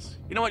gross.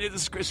 You know what?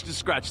 Just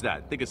scratch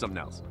that. Think of something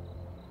else.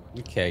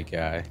 Okay,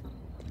 guy.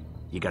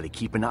 You gotta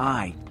keep an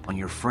eye on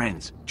your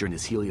friends during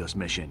this Helios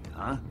mission,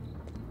 huh?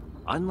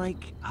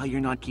 Unlike how you're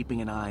not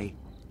keeping an eye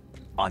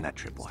on that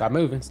tripwire. Stop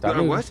moving. Stop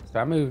moving. what?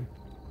 Stop moving.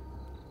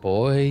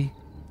 Boy.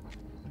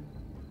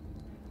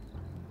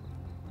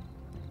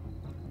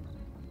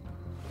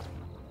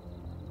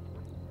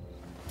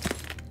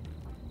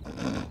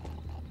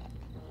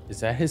 Is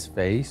that his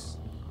face?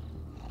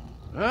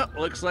 Well,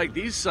 looks like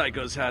these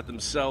psychos had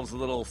themselves a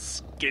little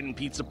skin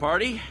pizza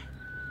party.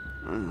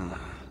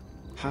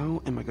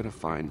 How am I gonna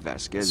find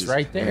Vasquez's It's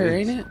right there,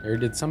 face ain't it? Or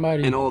did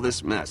somebody... in all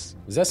this mess?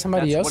 Is that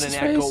somebody That's else's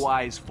what an face? echo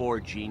eye's for,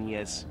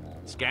 genius.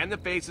 Scan the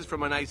faces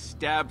from a nice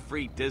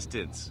stab-free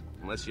distance.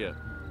 Unless you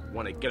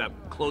want to get up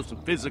close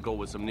and physical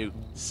with some new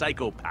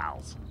psycho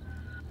pals.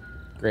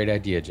 Great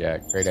idea,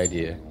 Jack. Great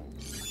idea.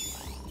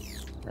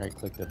 Right,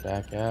 click the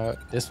back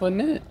out. This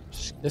wasn't it?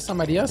 This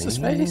somebody else's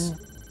face?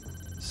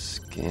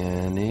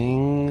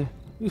 Scanning.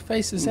 Whose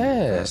face is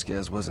that?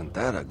 Vasquez wasn't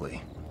that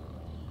ugly.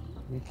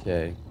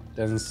 Okay.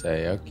 Doesn't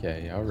say.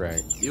 Okay,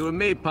 alright. You and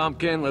me,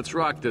 Pumpkin, let's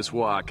rock this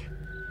walk.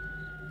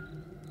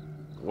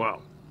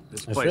 Whoa,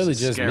 this It's place really is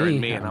just scaring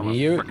me. me and I I'm mean, a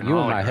you frickin' in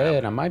my hologram.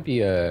 head. I might be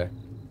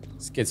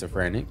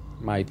schizophrenic.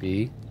 Might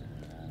be.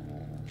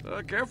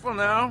 Careful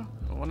now.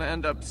 Don't want to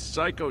end up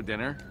psycho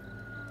dinner.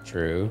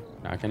 True.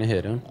 Not gonna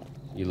hit him.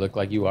 You look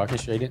like you walking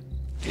straight in.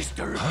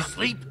 Disturbed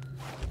sleep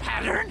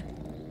pattern?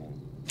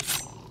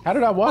 How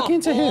did I walk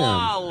into him?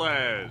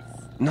 Flawless.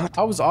 Not.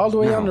 I was all the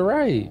way on the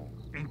right.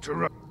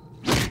 Interrupt.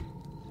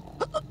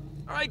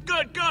 All right,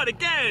 good,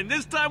 again.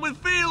 This time with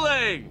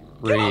feeling.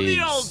 Give him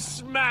the old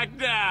Breeze.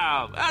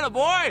 smackdown.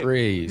 Attaboy.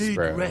 Breeze,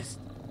 bro. Rest.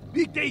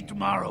 Big day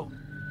tomorrow.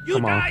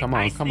 Come on, come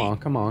on, come on,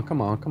 come on,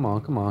 come on, come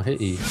on, come on. Hit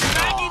E.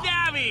 Smacky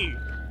dabby.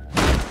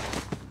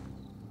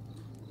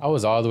 I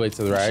was all the way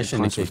to the right. I should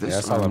shouldn't have punch with kicked it.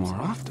 this That's all arm I'm more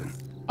saying. often.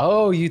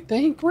 Oh, you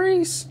think,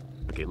 Reese?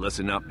 Okay,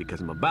 listen up because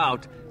I'm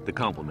about to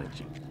compliment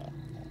you.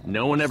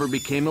 No one ever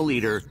became a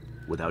leader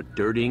without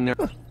dirtying their...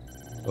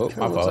 Oh, Kinda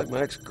my looks fault. like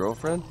my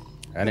ex-girlfriend.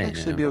 That I'd ain't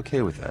actually him. be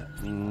okay with that.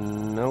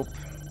 Nope.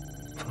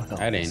 Well, That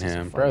this ain't is a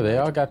him. fun Bro, they night.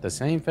 all got the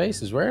same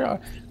faces. Where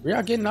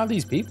y'all getting all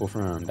these people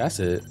from? That's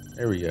it.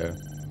 There we go.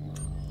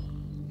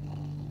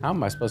 How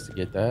am I supposed to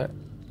get that?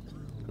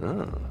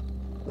 Oh,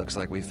 looks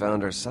like we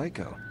found our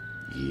psycho.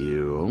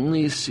 You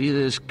only see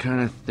this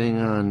kind of thing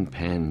on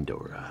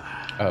Pandora.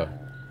 Oh.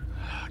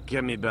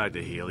 Get me back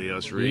to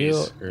Helios, Peel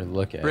Reese. or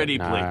look at Pretty it?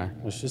 Nah,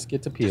 let's just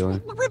get to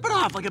peeling. Rip it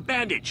off like a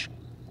bandage.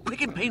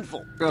 Quick and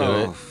painful.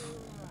 Oh.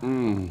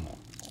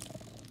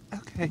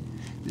 Okay.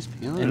 Just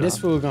peeling And it this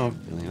off. fool Peeling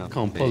gonna off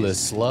come the pull it face.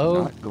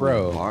 slow, Not going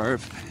bro.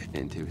 barf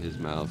into his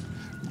mouth.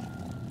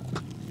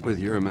 With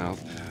your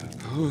mouth.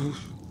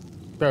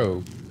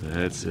 Bro.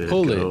 That's it.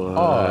 Pull it Go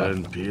off.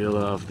 on, peel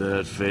off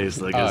that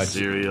face like Oh, a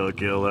serial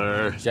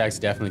killer. Jack's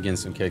definitely getting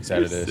some kicks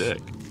out of You're this.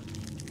 sick.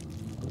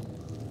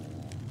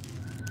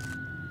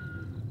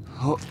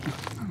 Oh,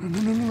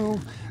 no.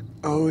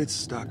 Oh, it's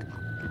stuck.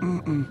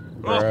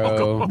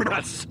 Bro.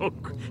 That's so...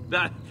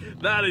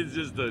 That is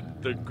just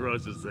the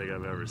grossest thing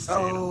I've ever seen.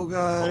 Oh,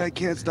 God, I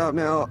can't stop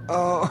now.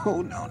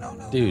 Oh,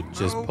 no. Dude,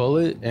 just pull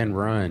it and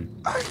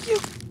run. Are you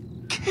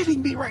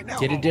kidding me right now?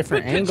 Get a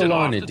different angle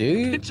on it,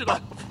 dude. Pitch it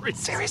off.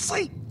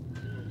 Seriously?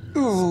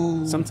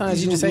 Oh,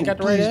 sometimes you just ain't got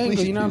the right angle,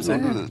 please, you know what I'm please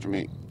don't do saying? this to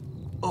me.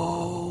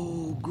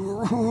 Oh,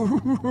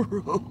 gross.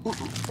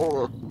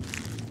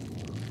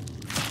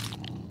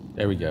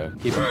 There we go.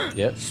 Keep it.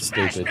 Yep,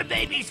 Smash the stupid.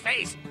 baby's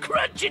face!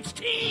 Crunch its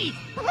teeth!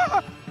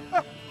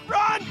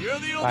 Run! You're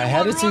the only How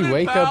one did he running,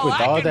 wake up pal. with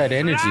I all can that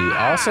energy?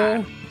 fly!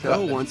 Also,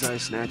 So once I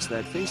snatched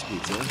that face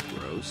pizza,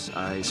 gross,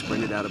 I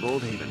sprinted out of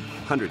Old Haven.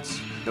 Hundreds,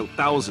 no,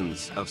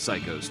 thousands of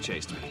psychos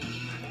chased me.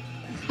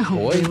 Oh,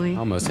 boy, really?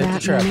 almost hit the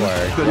That trap many?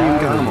 wire. Couldn't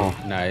even got 'em all.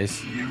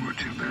 Nice. You were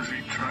too busy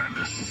trying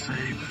to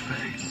save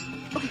face.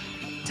 Okay,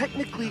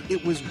 technically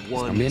it was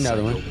one. Gonna be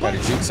another one. psycho, Gotta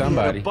but juke he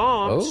somebody. had a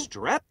bomb Oh.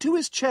 strapped to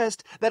his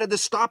chest that had the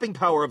stopping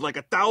power of like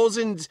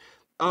 1,000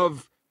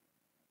 of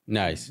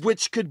Nice.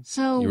 which could.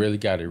 So You really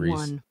got it, Reese.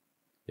 one.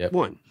 Yep.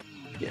 One.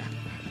 Yeah.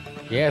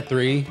 He had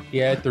three. He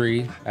had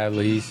three, at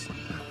least.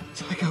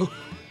 Psycho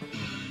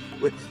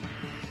with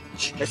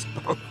chest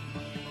bomb.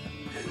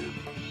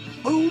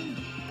 Boom.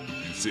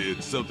 You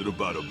said something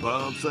about a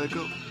bomb,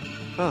 Psycho?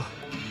 Oh.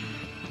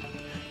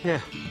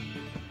 Yeah.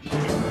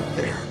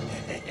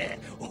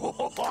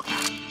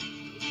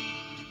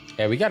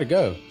 Yeah, we gotta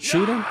go.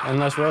 Shoot him and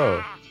let's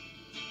roll.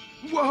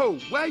 Whoa,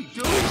 wait,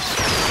 dude!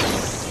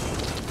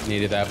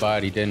 Needed that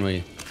body, didn't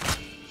we?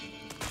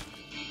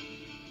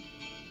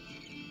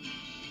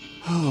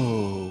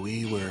 Oh,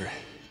 we were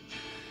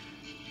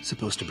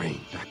supposed to bring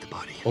back the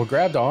body. Well,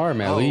 grab the arm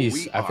at Oh,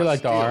 least. we I feel are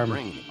like the still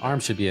bringing it. arm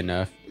should be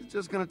enough. It's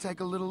just gonna take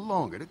a little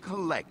longer to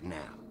collect now.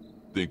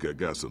 Think I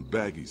got some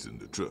baggies in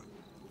the truck.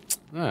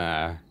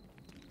 Ah.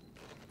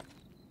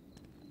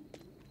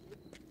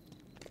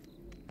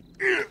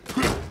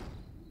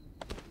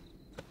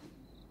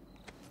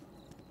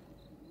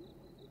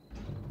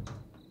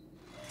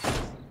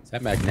 Is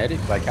that magnetic?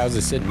 Like, how's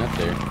it sitting up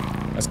there?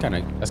 That's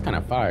kind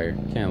of fire.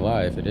 Can't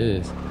lie if it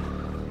is.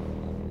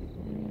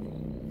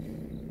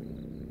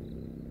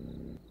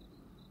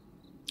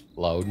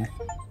 Loading.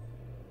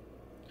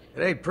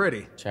 It ain't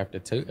pretty. Chapter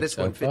 2. This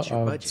one fits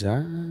your budget.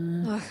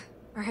 Ugh,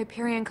 are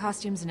Hyperion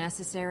costumes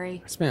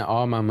necessary? I spent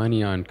all my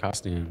money on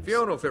costumes.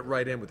 Fiona will fit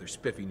right in with her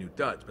spiffy new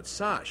duds, but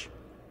Sash,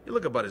 you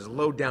look about as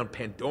low-down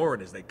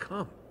Pandoran as they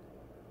come.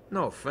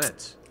 No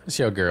offense. It's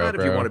your girl, Not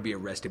if you bro. want to be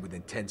arrested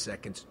within 10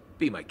 seconds.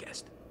 Be my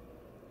guest.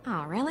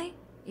 Oh, really?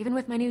 Even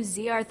with my new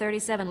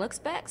ZR37 look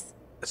specs?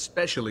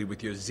 Especially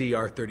with your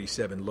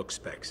ZR37 look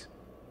specs.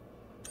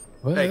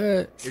 What?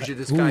 Hey, here's your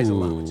disguise Ooh.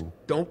 allowance.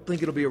 Don't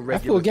think it'll be a That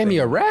regular fool gave me thing.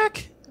 a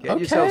rack? Get Okay.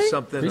 yourself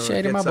something Appreciate or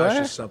it, get my Sasha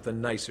boy.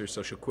 something nicer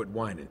so she'll quit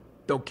whining.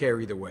 Don't care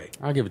either way.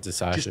 I'll give it to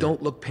Sasha. Just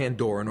don't look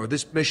Pandoran or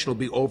this mission will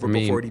be over I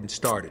mean- before it even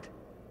started.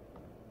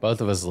 Both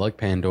of us look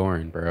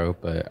Pandoran, bro.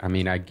 But I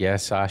mean, I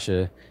guess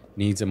Sasha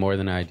needs it more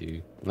than I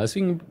do. Unless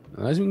we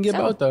can get So,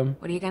 both of them.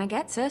 What are you gonna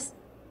get, sis?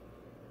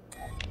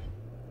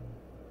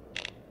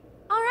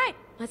 All right,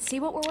 let's see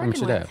what we're How much working is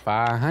with. that?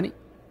 500?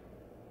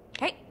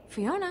 Hey,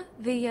 Fiona,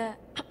 the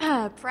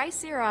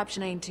pricier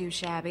option ain't too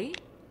shabby.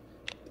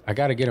 I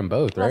gotta get them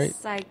both, right?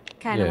 Plus, I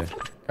kind Yeah, of.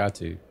 got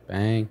to.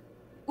 Bang.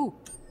 Ooh,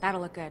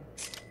 that'll look good.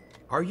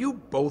 Are you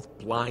both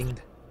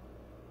blind?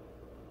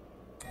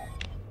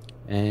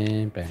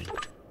 And bang.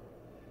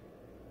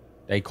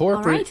 They All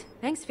corporate. right,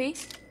 thanks, Fee.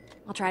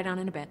 I'll try it on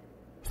in a bit.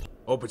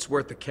 Hope it's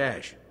worth the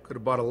cash. Could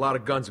have bought a lot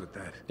of guns with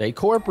that. They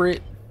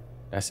corporate.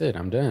 That's it.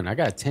 I'm done. I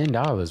got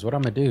 $10. What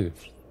I'm gonna do?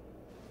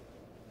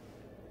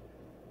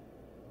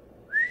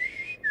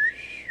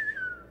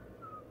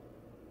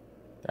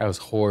 That was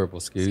horrible,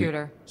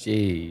 Scooter.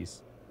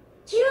 Jeez.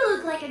 You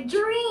look like a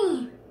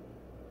dream.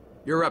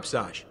 You're up,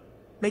 Sash.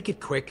 Make it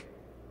quick.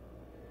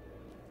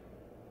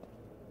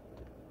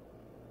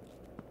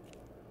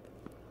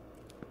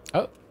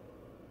 Oh.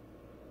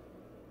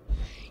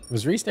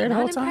 Was Reese there the Not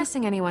whole time?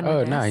 impressing anyone Oh,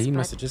 with nah, this, he but-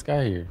 must have just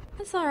got here.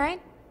 That's all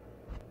right.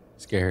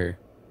 Scare her.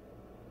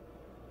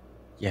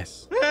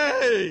 Yes.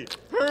 Hey!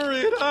 Hurry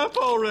it up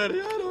already!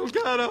 I don't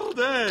got all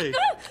day!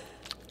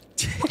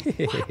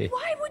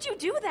 Why would you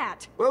do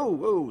that?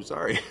 Whoa,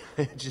 sorry.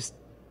 I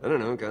don't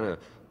know, kind of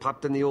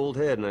popped in the old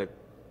head, and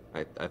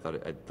I thought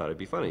it'd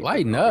be funny.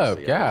 Lighten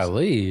Obviously, up, I was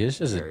golly. It's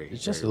just very,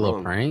 it's just a very little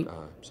wrong. prank.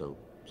 So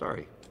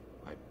sorry.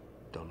 I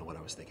don't know what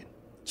I was thinking.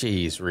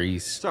 Jeez,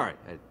 Reese. Sorry,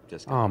 I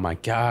just. Oh my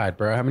God,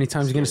 bro. How many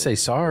times are you gonna say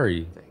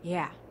sorry?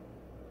 Yeah.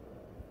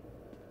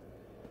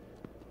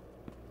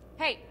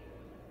 Hey,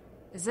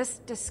 is this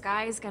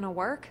disguise gonna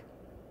work?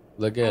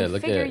 Look good, I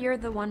look figure good. you're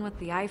the one with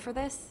the eye for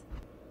this.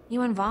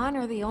 You and Vaughn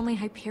are the only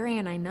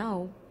Hyperion I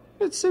know.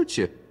 It suits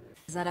you.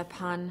 Is that a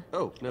pun?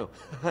 Oh no,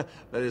 that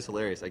is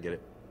hilarious. I get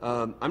it.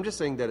 I'm just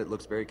saying that it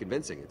looks very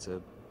convincing. It's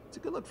a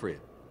good look for you.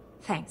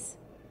 Thanks.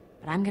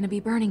 But I'm gonna be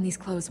burning these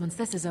clothes once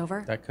this is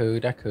over. That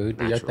could. Do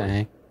your Naturally.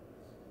 thing.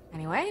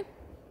 Anyway,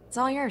 it's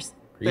all yours.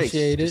 Appreciate Thanks.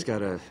 it. Just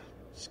gotta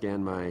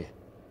scan my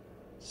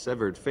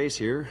severed face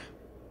here.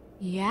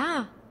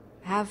 Yeah.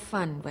 Have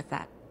fun with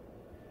that.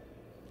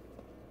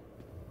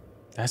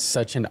 That's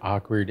such an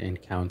awkward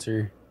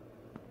encounter.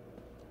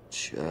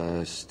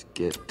 Just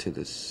get to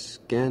the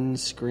scan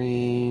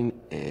screen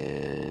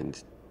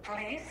and...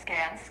 Please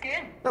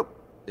scan. Oh,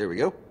 there we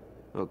go.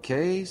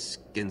 Okay,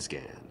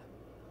 scan.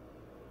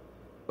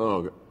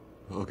 Oh,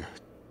 God.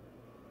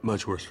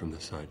 Much worse from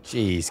this side.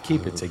 Jeez,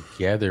 keep it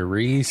together,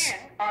 Reese. Skin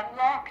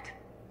unlocked.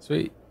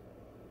 Sweet.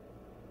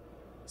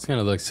 It's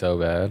gonna look so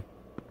bad.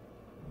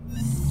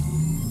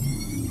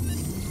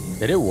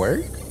 Did it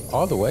work?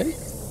 All the way?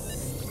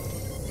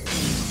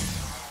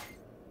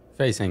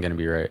 Face ain't gonna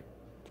be right.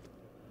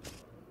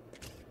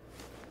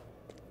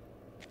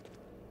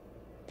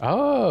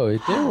 Oh,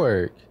 it did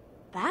work.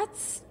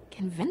 That's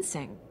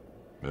convincing.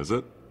 Is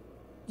it?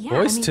 Yeah,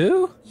 Voice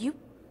too? You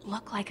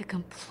look like a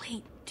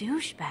complete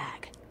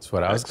douchebag. That's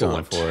what I was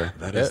going for.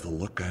 That is the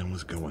look I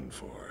was going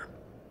for.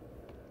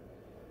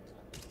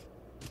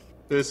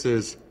 This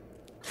is...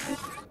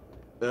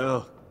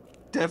 Oh,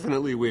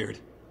 definitely weird.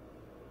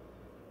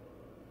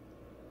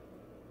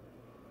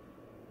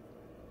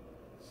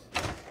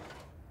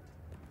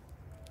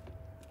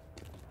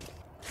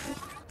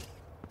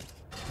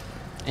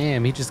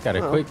 Damn, he just got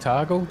a quick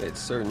toggle. It's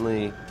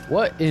certainly...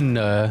 What in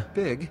the...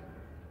 Big.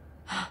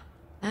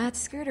 That's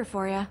Scooter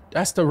for you.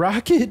 That's the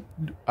rocket?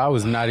 I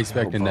was not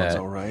expecting that.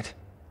 All right.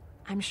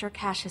 I'm sure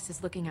Cassius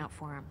is looking out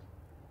for him.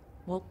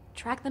 We'll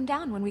track them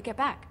down when we get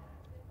back.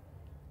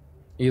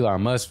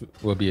 Elon Musk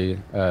will be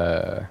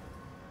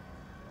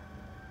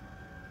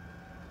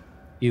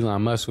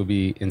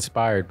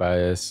inspired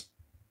by us.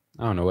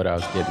 I don't know what I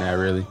was getting at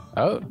really.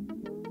 Oh,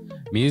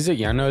 music,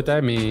 y'all know what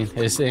that means.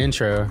 It's the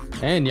intro,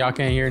 and y'all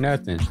can't hear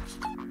nothing.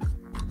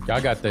 Y'all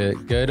got the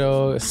good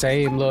old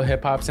same little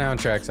hip hop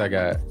soundtracks I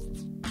got.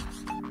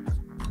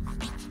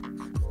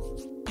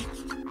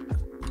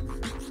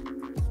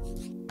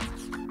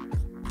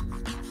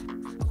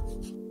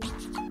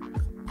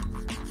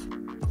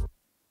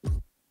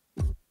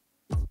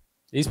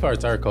 These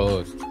parts are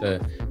cold.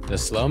 The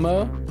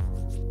slow-mo,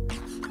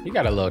 he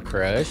got a little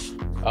crush.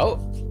 Oh.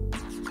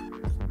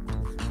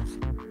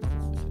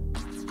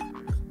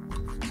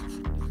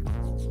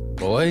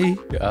 Boy,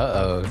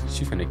 uh-oh.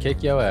 She finna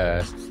kick your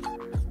ass.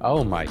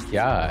 Oh my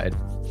God.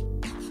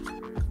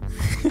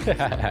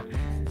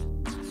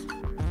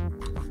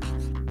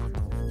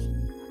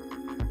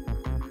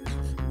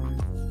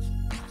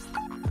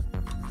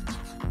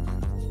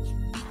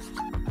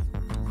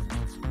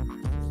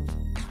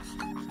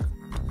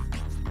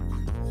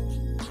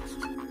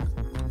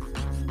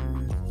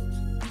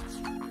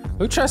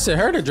 Who trusted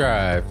her to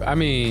drive? I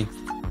mean,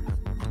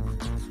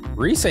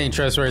 Reese ain't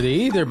trustworthy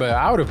either, but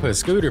I would have put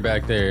Scooter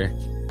back there.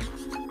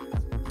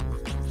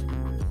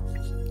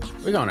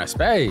 We're going to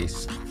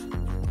space.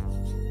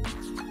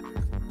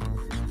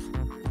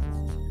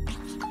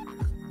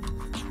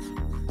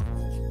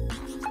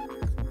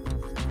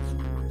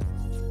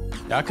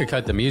 Y'all could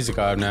cut the music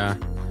off now.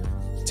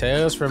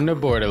 Tales from the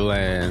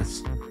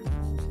Borderlands.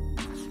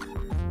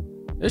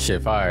 This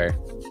shit fire.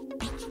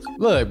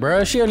 Look,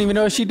 bro, she don't even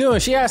know what she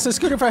doing. She asking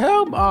Scooter for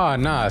help? Oh,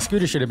 nah,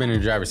 Scooter should have been in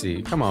the driver's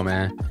seat. Come on,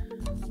 man.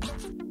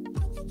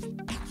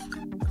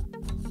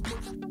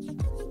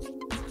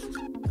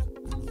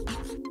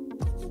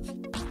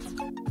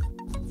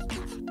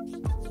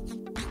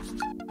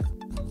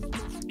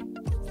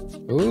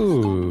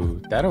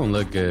 Ooh, that don't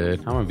look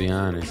good. I'm gonna be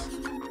honest.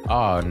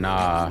 Oh,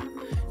 nah.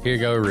 Here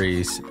go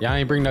Reese. Y'all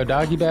ain't bring no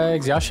doggy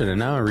bags? Y'all should have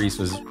known Reese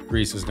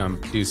was gonna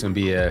do some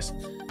BS.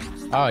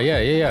 Oh,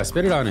 yeah.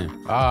 Spit it on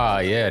him. Oh,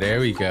 yeah, there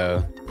we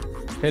go.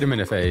 Hit him in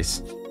the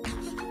face.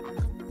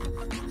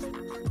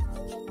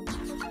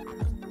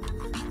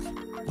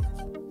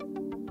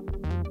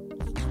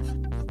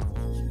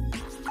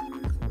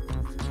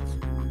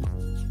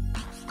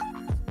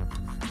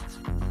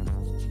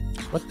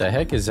 What the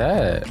heck is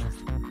that?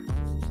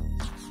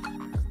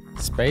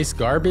 Space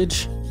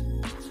garbage?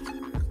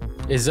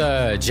 Is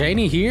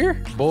Janie here?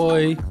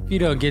 Boy, if you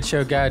don't get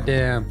your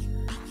goddamn...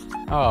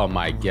 Oh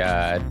my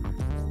God.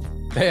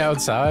 They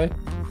outside?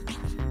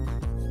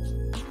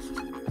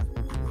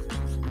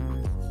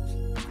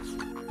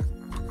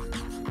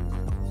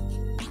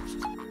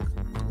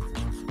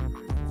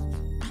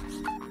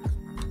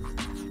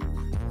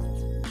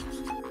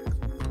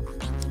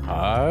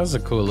 Ah, that was a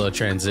cool little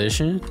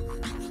transition.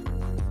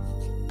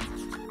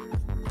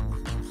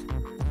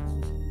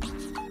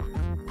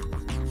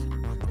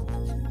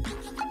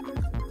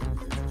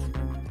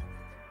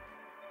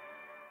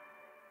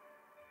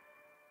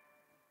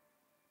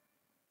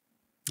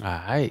 All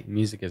right,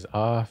 music is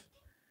off.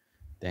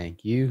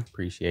 Thank you.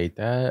 Appreciate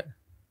that.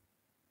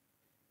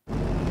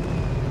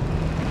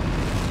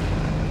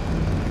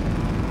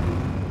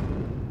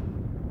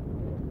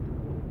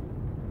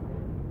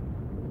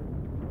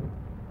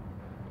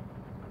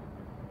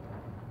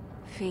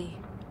 Fee,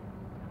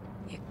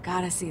 you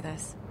gotta see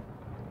this.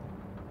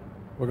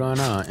 What's going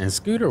on? And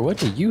Scooter, what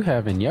do you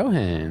have in your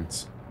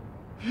hands?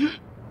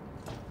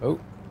 Oh.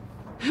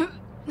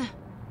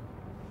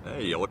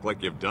 Hey, you look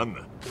like you've done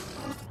that.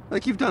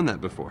 Like you've done that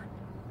before.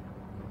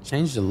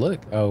 Change the look.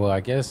 Oh, well,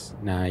 I guess.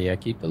 Nah, yeah,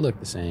 keep the look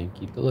the same.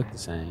 Keep the look the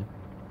same.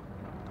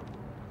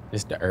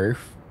 It's the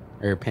Earth.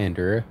 Or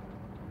Pandora.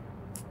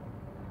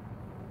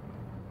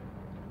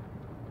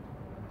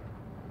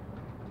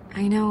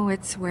 I know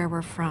it's where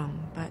we're from,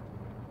 but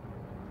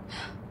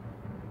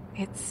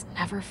it's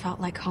never felt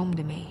like home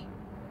to me.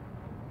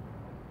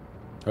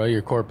 Well,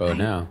 you're Corpo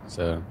now,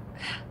 so.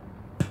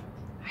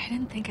 I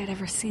didn't think I'd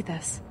ever see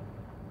this.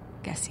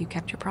 Guess you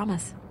kept your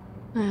promise.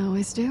 I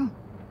always do.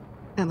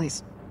 At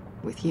least,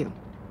 with you.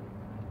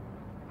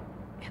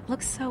 It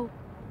looks so...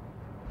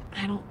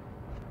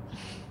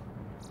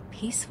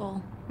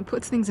 peaceful. It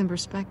puts things in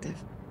perspective.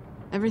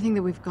 Everything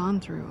that we've gone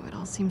through, it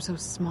all seems so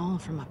small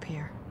from up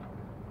here.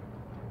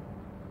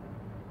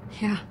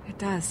 Yeah, it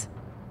does.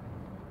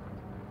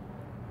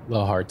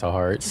 Little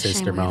heart-to-heart, It's a shame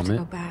sister we have to go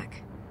moment.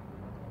 back.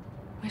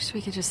 Wish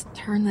we could just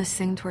turn this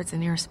thing towards the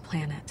nearest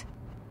planet.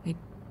 We'd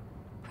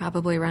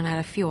probably run out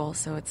of fuel,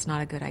 so it's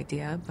not a good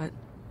idea, but...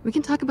 We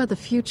can talk about the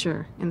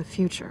future in the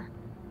future.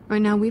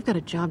 Right now, we've got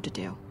a job to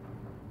do.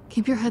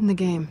 Keep your head in the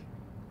game.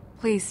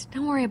 Please,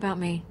 don't worry about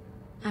me.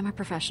 I'm a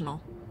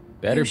professional.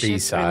 Better You be, should really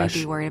Sash.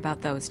 be worried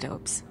about those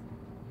dopes.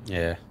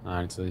 Yeah,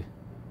 honestly.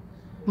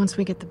 Once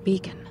we get the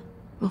beacon,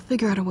 we'll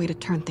figure out a way to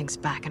turn things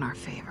back in our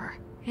favor.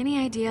 Any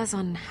ideas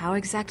on how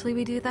exactly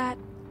we do that?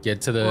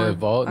 Get to the Or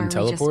vault and are we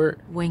teleport?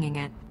 just winging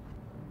it?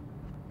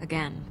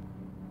 Again.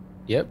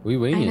 Yep, we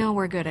wing I it. know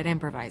we're good at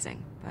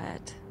improvising,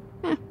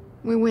 but...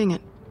 We wing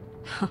it.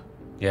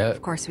 Yeah.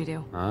 Of course we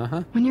do.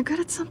 Uh-huh. When you're good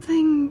at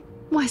something,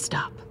 why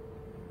stop?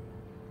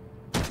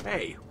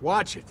 Hey,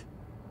 watch it.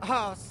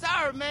 Oh,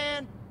 sorry,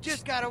 man.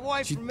 Just got away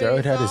Did you from me. throw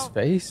it that's at his all.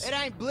 face? It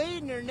ain't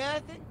bleeding or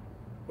nothing.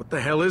 What the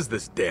hell is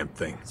this damn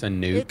thing? It's a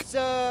nuke. It's,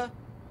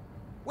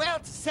 well,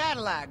 it's a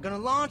satellite. Gonna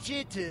launch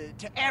it to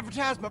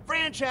advertise my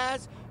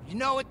franchise. You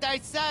know what they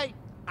say?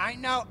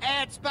 Ain't no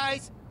ad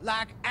space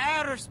like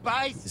outer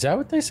space. Is that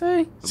what they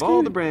say? Of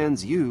all the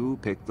brands, you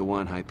picked the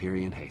one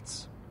Hyperion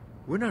hates.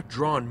 We're not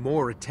drawing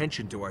more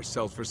attention to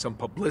ourselves for some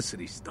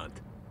publicity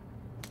stunt.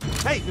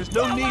 Hey, there's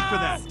no need for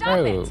that.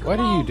 Bro, what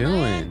are you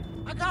doing?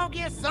 I gotta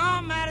get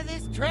something out of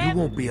this You trip.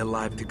 won't be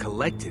alive to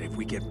collect it if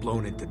we get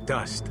blown into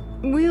dust.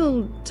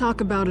 We'll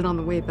talk about it on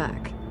the way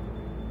back.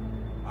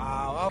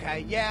 Oh,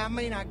 okay. Yeah, I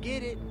mean, I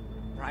get it.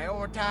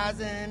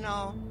 Prioritizing and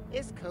all.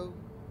 It's cool.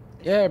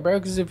 Yeah, bro,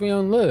 because if we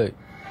don't look,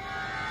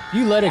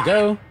 you let it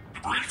go.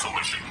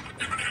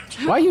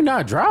 Why you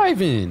not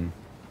driving?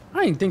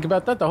 I ain't think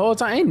about that the whole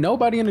time. Ain't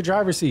nobody in the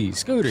driver's seat.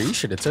 Scooter, you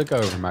should have took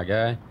over, my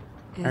guy.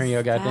 Earn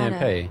your goddamn that a-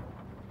 pay.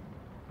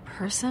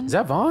 Person? Is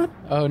that Vaughn?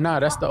 Oh, no,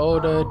 that's the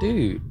old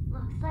dude.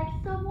 Looks like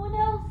someone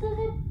else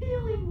isn't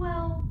feeling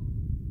well.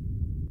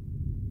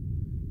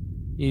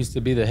 He used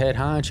to be the head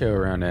honcho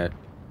around that.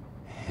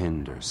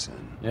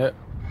 Henderson. Yep.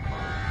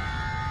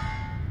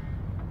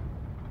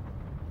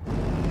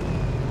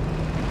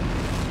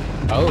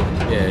 Oh,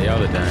 yeah,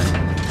 y'all are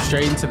done.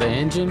 Straight into the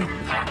engine?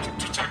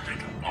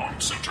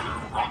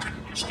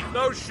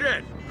 No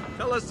shit.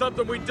 Tell us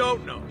something we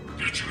don't know.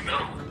 Did you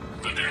know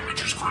the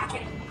damage is critical?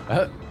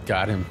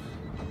 Got him.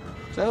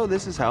 So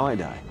this is how I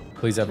die.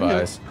 Please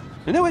advise.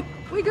 I knew it.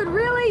 We could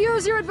really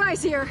use your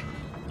advice here.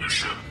 This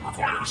ship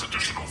requires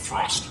additional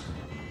thrust.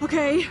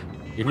 Okay.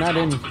 You're not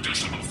in.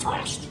 Additional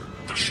thrust.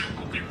 The ship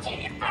will be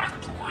pulled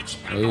back towards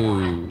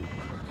Ooh.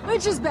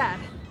 Which is bad.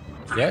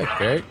 Yeah,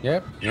 great.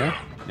 Yep.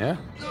 Yeah. Yeah.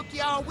 Look,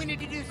 y'all, we need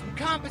to do some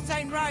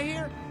compensating right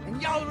here,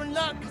 and y'all are in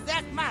luck, because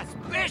that's my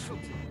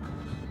specialty.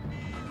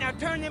 Now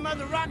turn them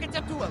other rockets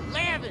up to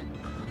 11.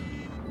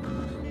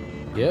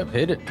 Yep,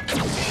 hit it.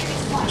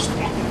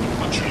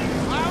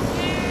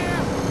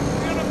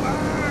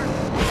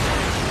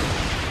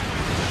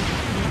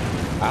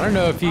 I don't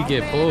know if you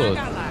get pulled.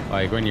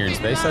 Like when you're in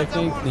space, I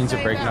think things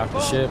are breaking off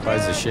the ship. Why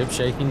is the ship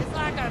shaking? It's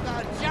like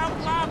a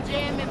jump log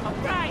jam in my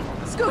brain.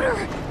 Scooter!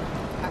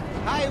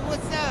 Hey,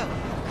 what's up?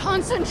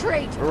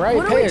 Concentrate! Right,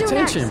 What do pay we do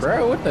attention, next?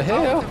 bro. What the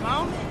hell?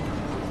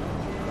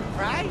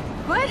 Right?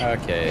 What?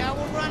 Okay. Yeah,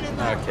 we're running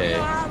low. Okay. We're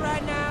hot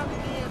right now.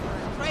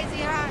 We're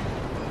crazy hot.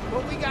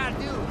 What we gotta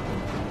do?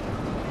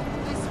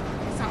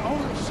 It's our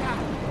only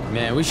shot.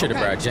 Man, we should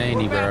have brought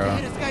Janie, we're about bro.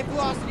 to hit escape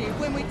velocity.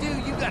 When we do,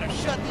 you gotta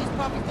shut these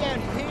puppies down.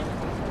 You hear?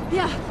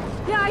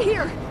 Yeah, I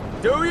hear.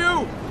 Do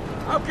you?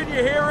 How can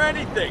you hear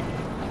anything?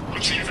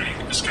 Achieving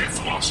escape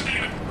velocity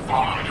in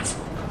 5,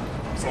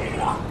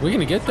 4. We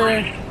gonna get there?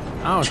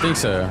 I don't think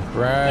so.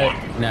 Right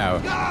now.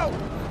 Go!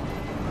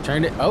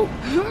 Turned it. Oh,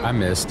 I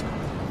missed.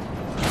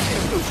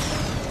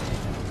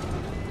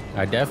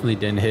 I definitely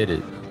didn't hit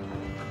it.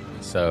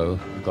 So,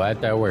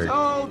 glad that worked.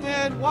 Oh,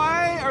 then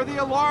why are the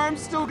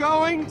alarms still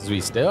going? Because we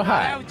still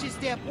That hot. was just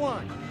step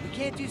one. We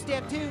can't do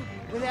step two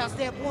without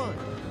step one.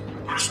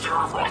 Booster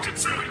rocket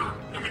failure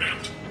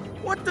imminent.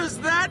 What does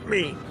that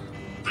mean?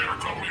 They're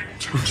going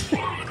to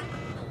explode.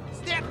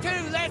 Step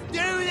two, let's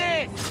do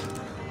this!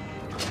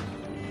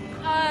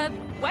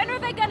 When are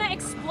they gonna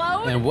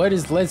explode? And what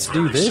does let's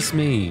do this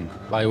mean?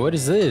 Like, what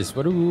is this?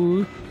 What do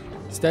we...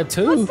 Step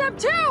two? What's step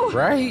two? We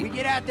Right?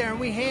 get out there and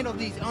we handle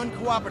these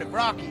uncooperative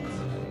rockets.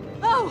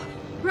 Oh,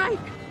 right.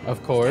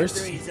 Of course.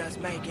 Step three is us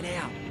making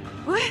out.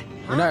 What?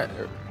 We're not...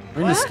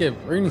 We're gonna skip...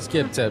 We're gonna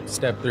skip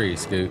step 3,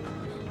 Scoot.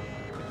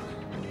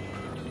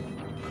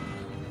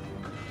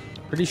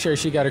 Pretty sure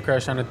she got a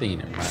crush on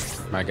Athena,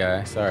 my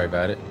guy. Sorry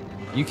about it.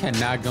 You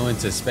cannot go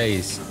into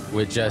space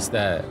with just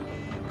that.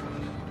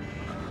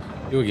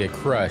 You will get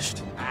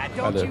crushed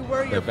by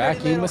the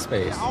vacuum of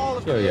space.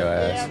 Kill your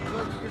ass.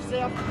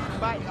 Yourself,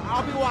 but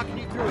I'll be walking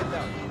you through it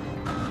though.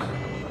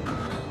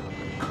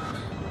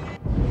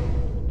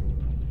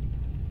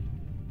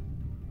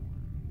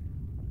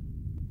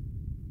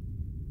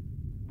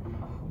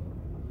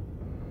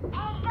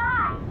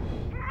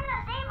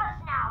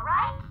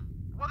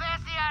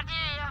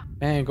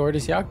 Man,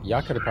 Gortys,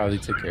 y'all could have probably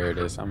took care of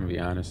this. I'm gonna be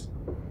honest.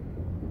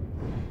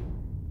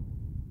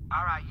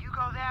 All right, you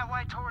go that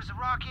way towards the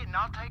rocket, and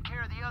I'll take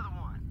care of the other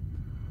one.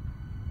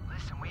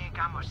 Listen, we ain't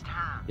got much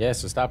time. Yeah,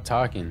 so stop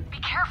talking. Be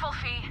careful,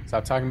 Fee.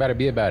 Stop talking about it.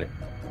 Be about it.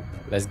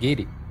 Let's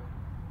get it.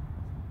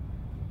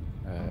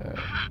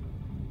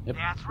 Yep.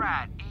 That's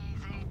right.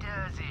 Easy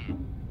does it.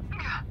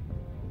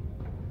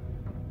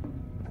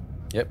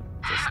 Yep.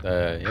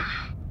 Yep.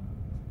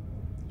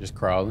 Just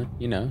crawling,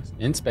 you know,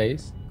 in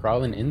space.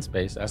 Crawling in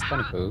space. That's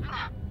kind of cool.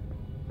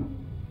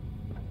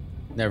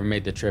 Never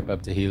made the trip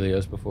up to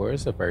Helios before.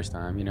 It's the first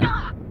time, you know.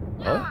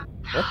 Oh,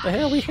 what the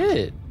hell we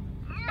hit?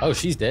 Oh,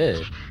 she's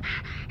dead.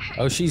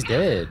 Oh, she's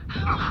dead.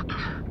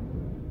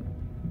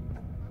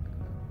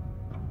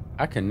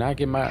 I could not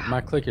get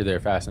my clicker there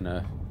fast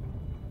enough.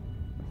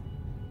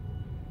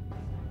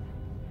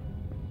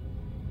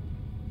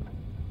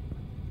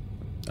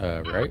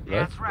 Right,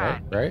 left,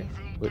 right.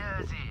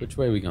 Which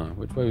way we going?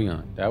 Which way we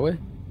going? That way?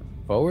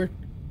 Forward?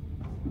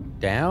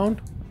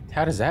 Down?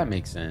 How does that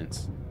make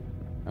sense?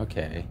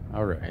 Okay,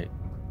 all right.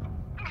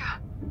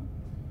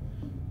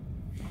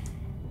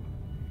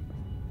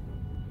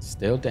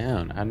 Still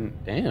down.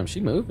 Damn, she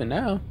moving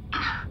now.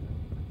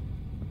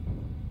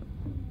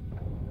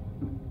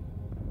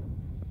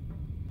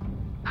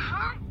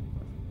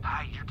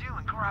 Hey, you're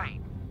doing great.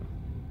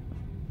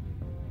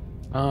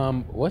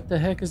 What the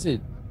heck is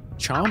it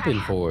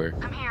chomping for?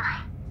 I'm here.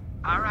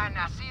 All right,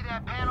 now see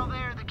that panel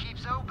there that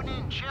keeps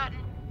opening and shutting?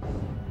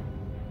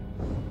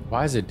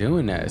 Why is it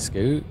doing that,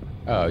 Scoot?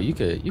 Oh, you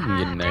can get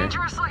in there.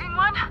 Dangerous looking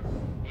one?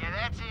 Yeah,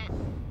 that's it.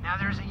 Now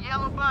there's a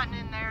yellow button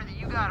in there that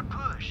you gotta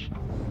push.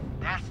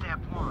 That's step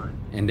one.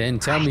 And then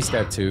tell me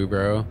step 2,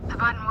 bro. The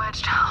button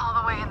wedged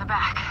all the way in the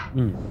back.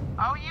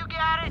 Oh, you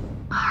got it?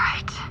 All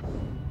right.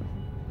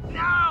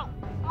 No!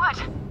 What?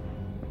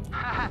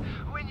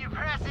 When you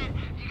press it,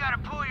 you gotta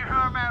pull your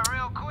arm out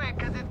real quick,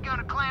 because it's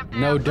gonna clamp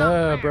down. No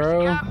duh,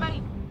 bro. You got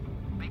me?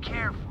 Be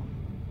careful.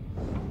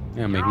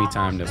 Yeah, make me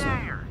time this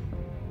one.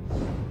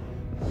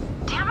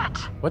 Damn it!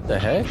 What the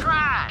heck?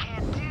 Try.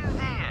 Can't do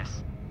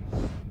this.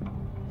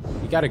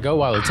 You gotta go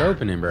while it's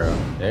opening, bro.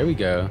 There we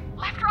go.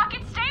 Left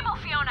rocket stable,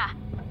 Fiona.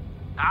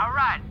 All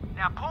right,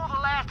 now pull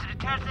the last to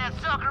detach that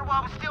sucker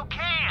while we still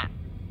can.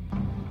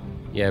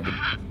 Yeah, but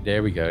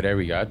there we go. There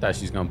we go. I thought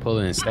she was gonna pull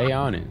it and stay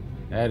on it.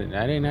 That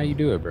ain't how you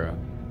do it, bro.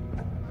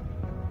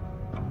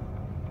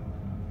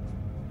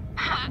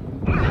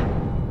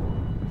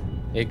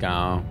 It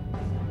gone.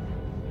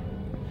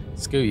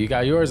 Scoot, you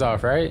got yours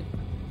off, right?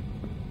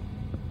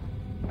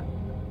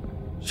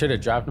 Should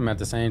have dropped them at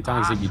the same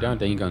time, because if you don't,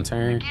 then you're gonna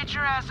turn. Get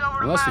your ass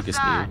over Unless to we my can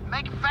side. steer.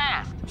 Make it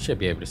fast. Should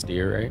be able to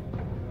steer, right?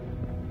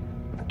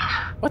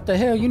 What the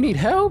hell? You need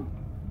help?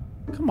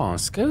 Come on,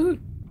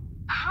 Scoot.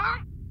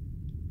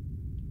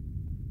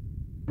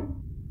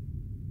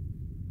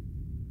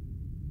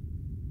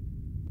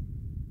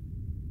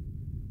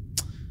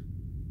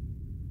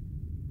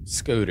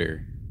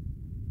 Scooter.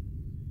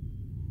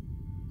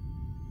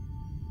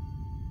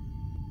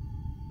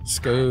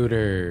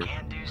 Scooter.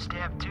 Can't do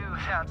step 2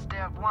 without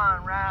step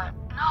 1, right?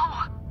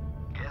 No.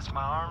 Guess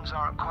my arms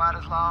aren't quite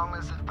as long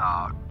as I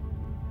thought.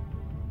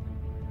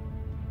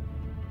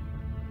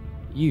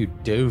 You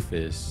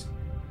doofus.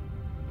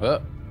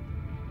 Well,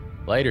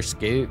 later,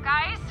 Scoot.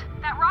 Guys,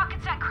 that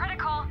rocket's at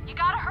critical. You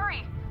gotta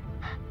hurry.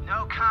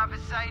 No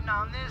compensating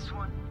on this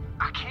one.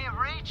 I can't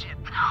reach it.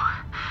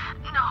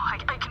 No, I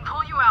can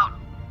pull you out.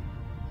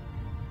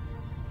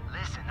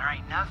 Listen, there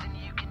ain't nothing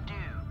you can do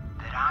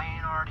that I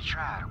ain't already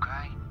tried,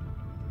 okay?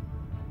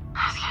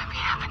 This can't be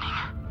happening.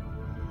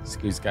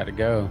 Scoot's gotta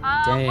go.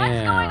 What's going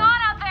on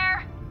out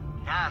there?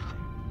 Nothing.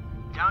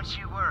 Don't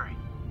you worry.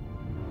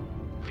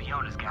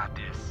 Fiona's got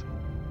this.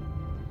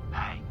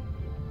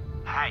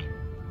 Hey.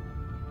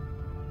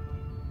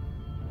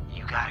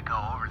 You gotta go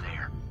over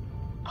there,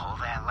 pull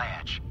that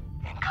latch,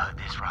 and cut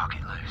this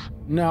rocket loose.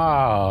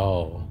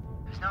 No.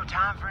 There's no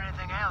time for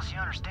anything else, you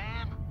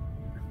understand?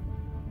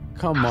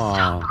 Come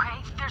on.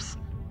 Okay, there's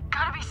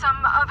gotta be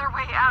some other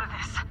way out of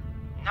this.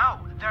 No,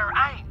 there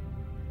ain't.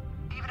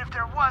 Even if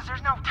there was,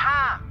 there's no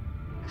time.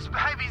 This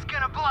baby's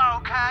gonna blow,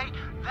 okay?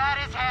 That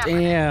is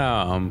happening.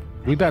 Damn.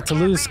 We about to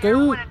lose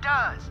Scoot? When it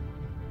does.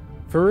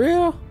 For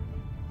real?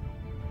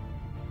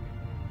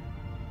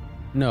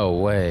 No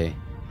way.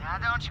 Now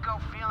don't you go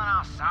feeling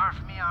all sorry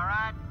for me,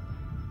 alright?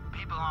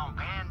 People on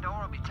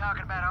Pandora will be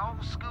talking about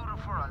old Scooter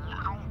for a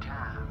long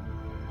time.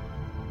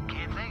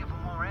 Can't think of a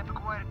more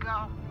epic way to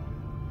go.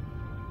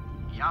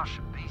 Y'all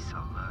should be so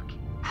lucky.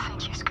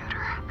 Thank you,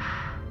 Scooter.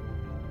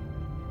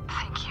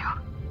 Thank you.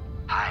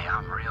 Hey,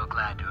 I'm real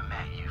glad to have met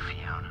at you,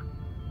 Fiona.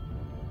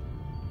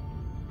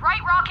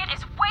 Right rocket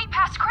is way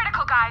past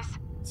critical, guys.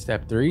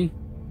 Step 3?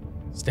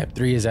 Step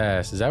 3 is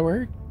ass. Does that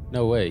work?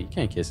 No way. You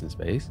can't kiss in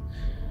space.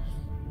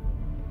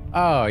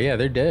 Oh, yeah,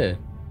 they're dead.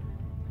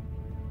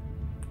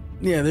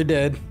 Yeah, they're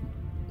dead.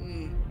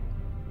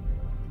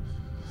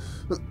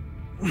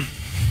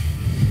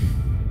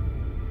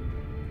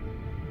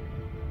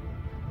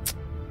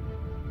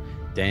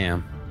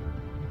 Damn.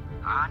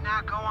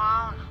 Now go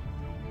on.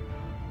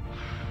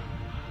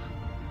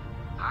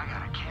 I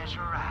gotta catch a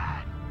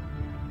ride.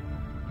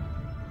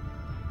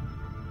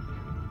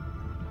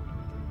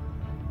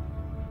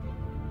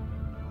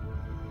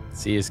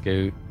 See you,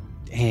 Scoot.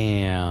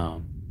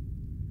 Damn.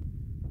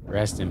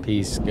 Rest in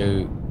peace,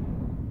 Scoot.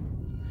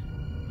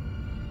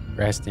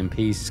 Rest in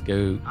peace,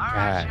 Scoot.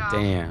 God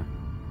damn.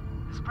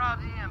 It's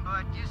probably the end,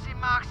 but you see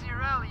Moxie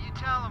or Ellie, you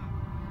tell them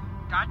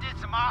I did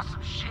some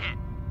awesome shit,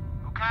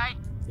 okay?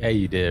 Yeah,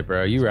 you did,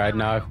 bro. You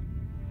riding off.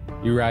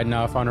 You riding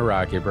off on a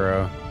rocket,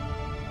 bro.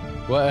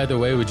 What other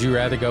way would you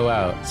rather go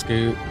out,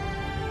 Scoot?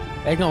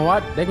 They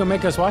gonna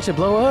make us watch it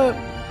blow up?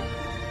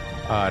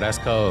 Oh, that's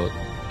cold.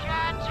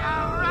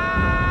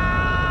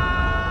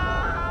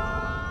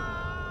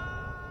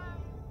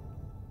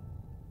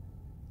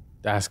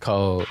 That's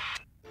cold.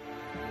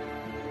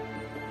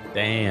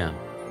 Damn.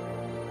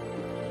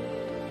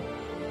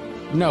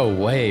 No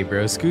way,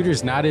 bro.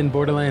 Scooter's not in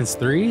Borderlands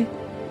 3?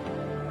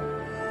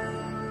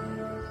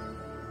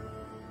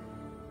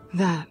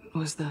 That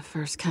was the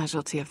first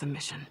casualty of the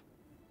mission.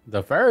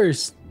 The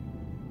first?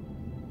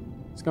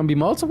 It's gonna be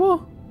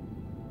multiple?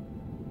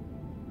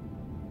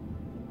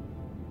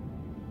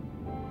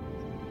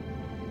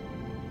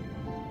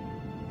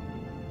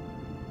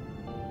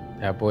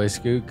 That boy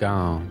Scoot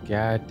gone.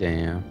 God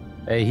damn.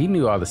 Hey, he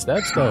knew all the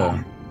steps though.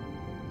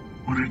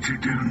 What did you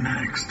do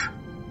next?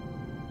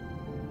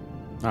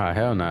 Oh,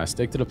 hell nah.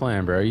 Stick to the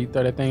plan, bro. You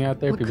throw that thing out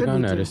there, What people could gonna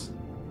we do? notice.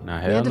 Nah,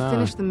 We hell had to nah.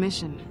 finish the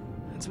mission.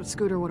 That's what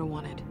Scooter would have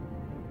wanted.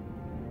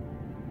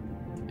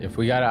 If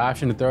we got an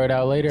option to throw it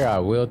out later, I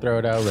will throw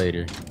it out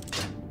later.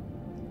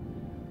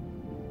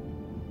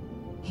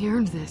 He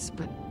earned this,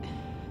 but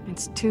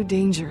it's too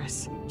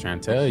dangerous. Trying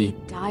to tell you.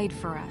 Died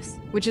for us.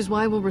 Which is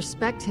why we'll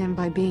respect him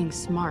by being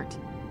smart.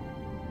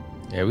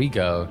 There we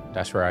go.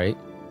 That's right.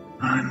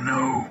 I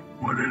know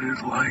what it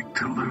is like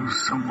to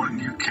lose someone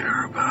you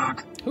care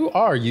about. Who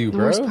are you, The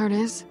bro? worst part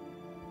is,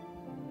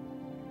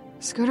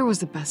 Scooter was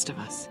the best of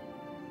us.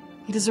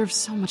 He deserves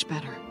so much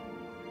better.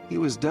 He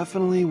was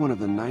definitely one of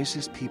the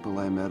nicest people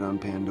I met on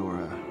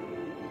Pandora.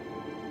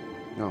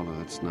 Although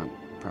that's not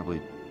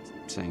probably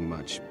saying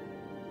much.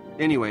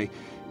 Anyway,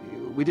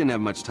 we didn't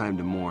have much time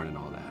to mourn and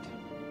all that.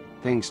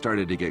 Things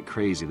started to get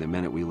crazy the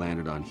minute we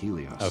landed on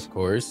Helios. Of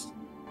course.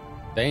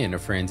 They ain't a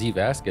frenzy.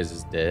 Vasquez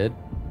is dead.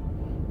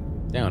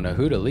 They don't know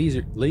who the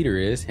leader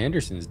is.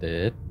 Henderson's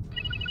dead.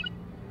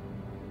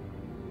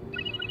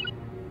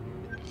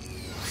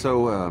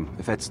 So,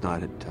 if that's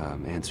not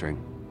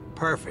answering.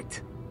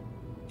 Perfect.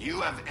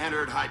 You have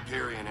entered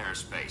Hyperion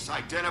airspace.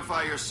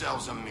 Identify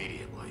yourselves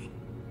immediately.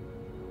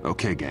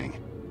 Okay, gang.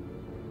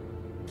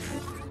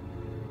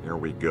 Here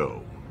we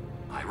go.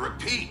 I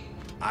repeat,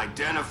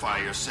 identify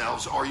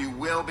yourselves or you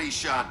will be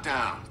shot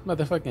down.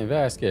 Motherfucking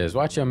Vasquez,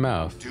 watch your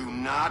mouth. Do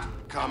not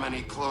come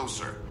any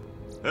closer.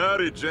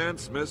 Howdy,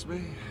 gents. Miss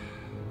me?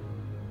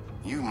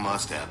 You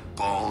must have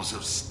balls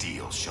of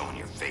steel showing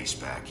your face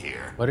back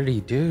here. What did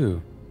he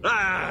do?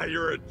 Ah,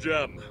 you're a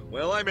gem.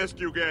 Well, I missed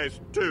you guys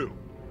too.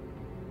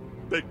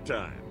 Big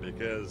time,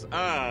 because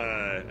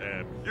I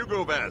am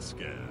Hugo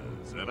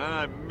Vasquez, and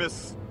I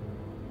miss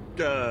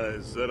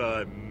guys that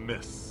I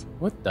miss.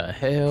 What the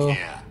hell?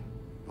 Yeah,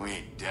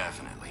 we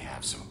definitely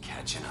have some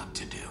catching up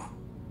to do.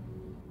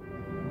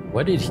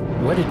 What did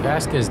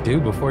Vasquez do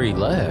before he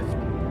left?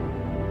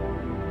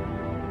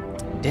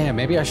 Damn,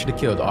 maybe I should have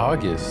killed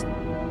August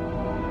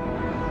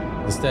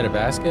instead of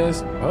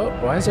Vasquez. Oh,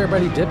 why is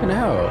everybody dipping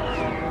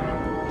out?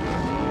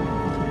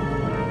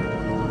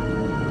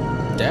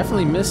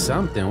 Definitely missed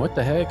something. What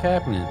the heck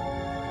happening?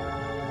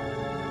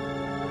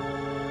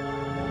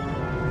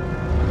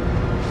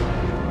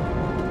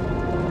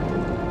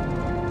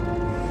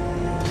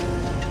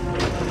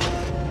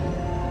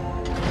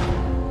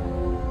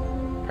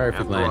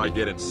 Perfect After I landing.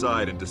 get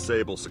inside and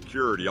disable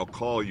security, I'll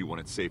call you when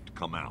it's safe to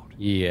come out.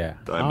 Yeah.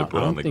 Time to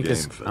put on the game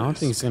face. I don't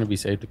think it's gonna be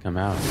safe to come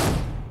out.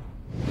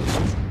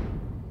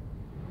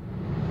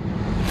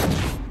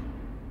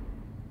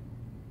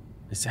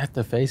 Is that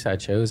the face I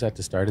chose at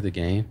the start of the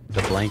game?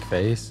 The blank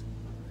face?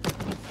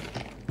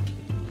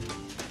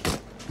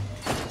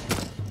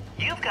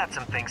 You've got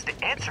some things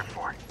to answer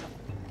for.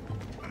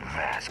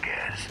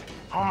 Vasquez.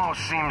 Almost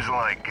seems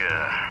like,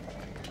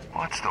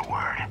 what's the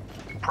word?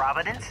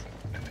 Providence?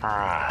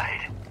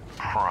 Right.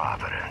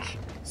 Providence.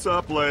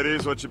 Sup,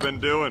 ladies? What you been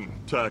doing?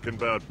 Talking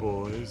about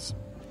boys?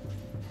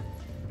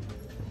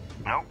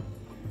 Nope.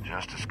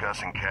 Just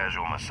discussing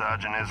casual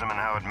misogynism and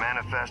how it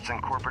manifests in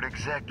corporate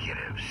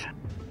executives.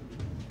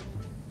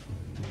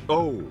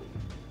 Oh.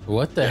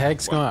 What the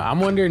heck's going on? I'm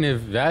wondering if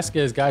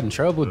Vasquez got in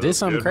trouble, did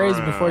something Get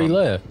crazy before he around.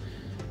 left.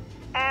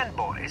 And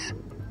boys.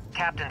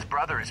 Captain's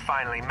brother is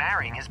finally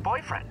marrying his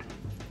boyfriend.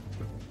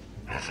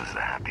 This is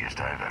the happiest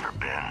I've ever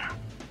been.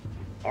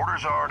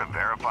 Orders are to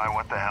verify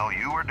what the hell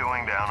you were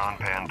doing down on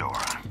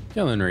Pandora.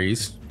 Killing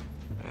Reese.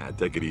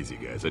 Take it easy,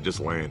 guys. I just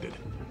landed.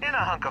 In a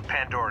hunk of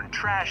Pandoran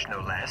trash, no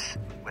less,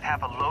 with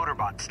half a loader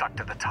bot stuck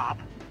to the top.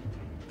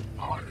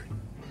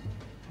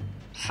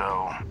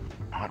 So,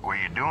 what were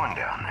you doing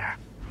down there?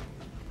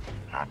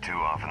 Not too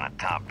often the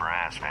top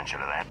brass venture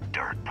to that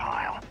dirt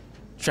pile.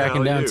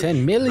 Tracking down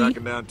 10 milli.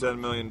 Tracking down $10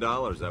 million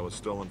that was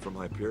stolen from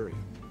Hyperion.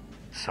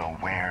 So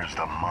where's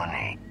the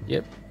money?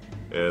 Yep.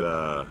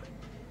 It,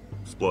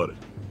 exploded.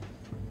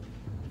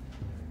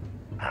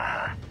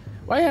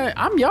 Why?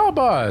 I'm y'all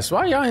boss.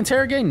 Why y'all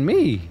interrogating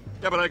me?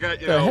 Yeah, but I got,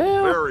 you The know,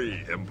 hell?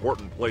 very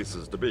important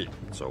places to be.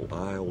 So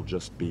I'll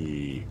just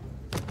be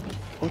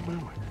on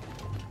my way.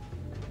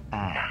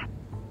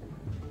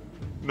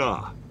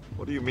 Nah.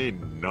 What do you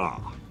mean, nah?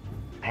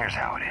 Here's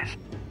how it is.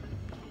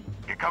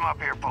 You come up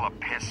here full of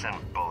piss and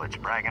bullets,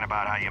 bragging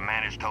about how you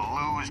managed to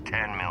lose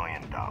 $10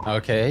 million.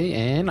 Okay,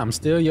 and I'm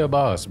still your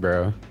boss,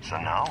 bro. So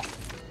no,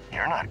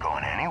 you're not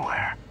going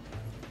anywhere.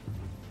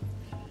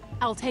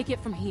 I'll take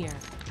it from here.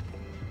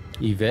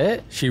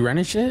 Yvette? She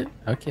running shit?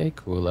 Okay,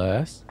 cool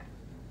ass.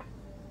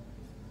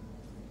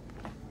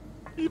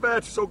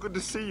 Yvette, so good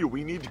to see you.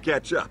 We need to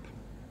catch up.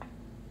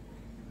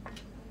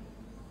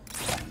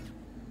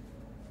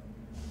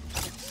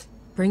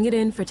 Bring it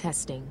in for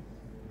testing.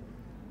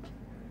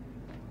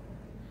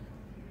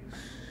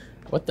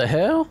 What the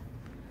hell?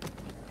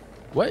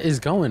 What is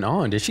going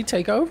on? Did she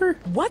take over?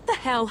 What the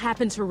hell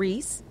happened to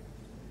Reese?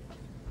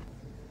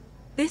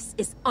 This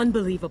is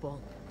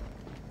unbelievable.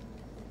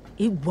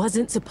 It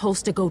wasn't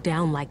supposed to go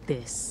down like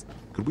this.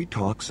 Could we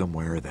talk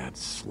somewhere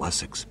that's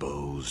less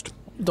exposed?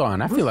 Hold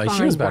on, I feel like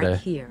she was about to.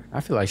 Here.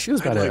 I feel like she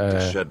was I'd about like to.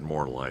 to shed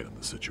more light on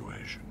the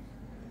situation.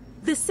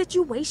 The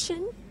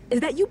situation is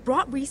that you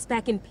brought Reese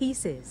back in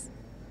pieces.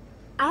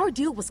 Our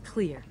deal was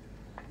clear.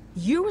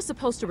 You were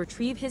supposed to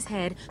retrieve his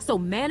head so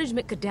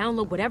management could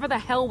download whatever the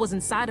hell was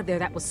inside of there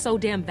that was so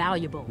damn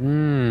valuable.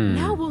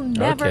 Now we'll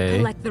never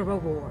collect the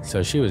reward.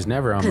 So she was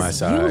never on my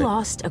side. You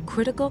lost a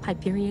critical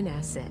Hyperion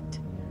asset.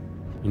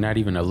 You're not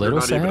even a little You're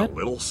not sad? even a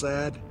little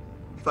sad?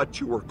 I thought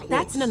you were close.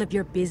 That's none of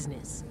your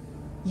business.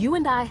 You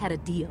and I had a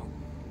deal.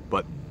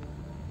 But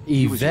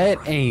Yvette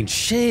ain't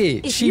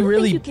shit. If She you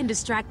really. think you can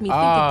distract me, think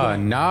Ah,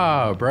 again.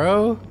 nah,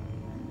 bro.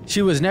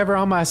 She was never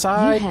on my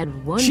side. You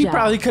had one She job,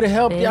 probably could have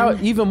helped Ben.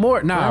 out even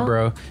more. Nah, Well-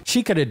 bro.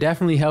 She could have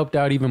definitely helped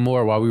out even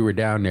more while we were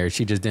down there.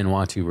 She just didn't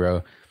want to,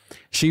 bro.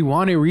 She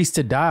wanted Reese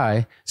to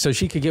die so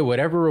she could get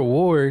whatever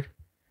reward.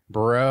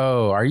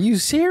 Bro, are you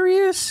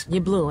serious?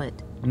 You blew it.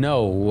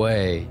 No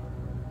way.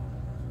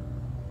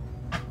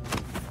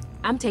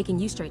 I'm taking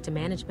you straight to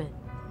management.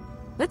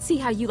 Let's see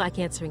how you like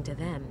answering to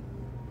them.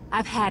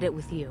 I've had it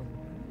with you.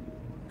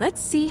 Let's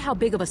see how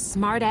big of a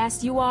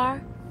smartass you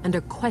are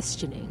under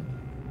questioning.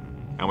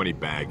 How many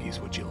baggies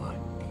would you like?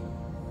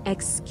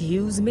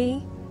 Excuse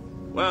me?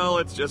 Well,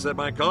 it's just that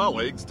my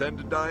colleagues tend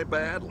to die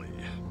badly.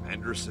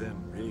 Anderson,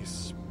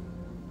 Reese,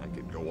 I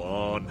could go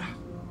on.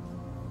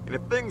 And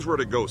if things were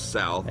to go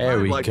south, There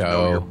I'd we like to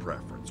know your go.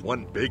 preference.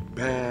 One big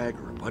bag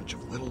or a bunch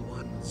of little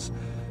ones?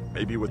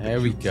 Maybe with There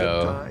the we cute zip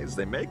go. ties,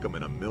 they make them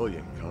in a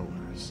million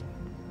colors.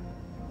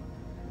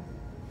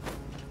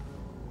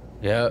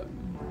 Yep.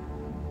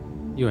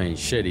 You ain't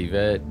shit,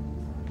 Yvette.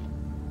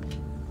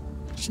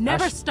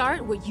 Never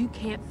start what you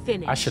can't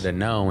finish. I should have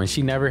known when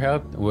she never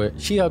helped. Well,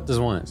 she helped us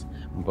once,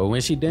 but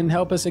when she didn't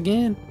help us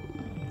again,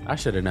 I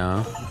should have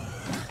known.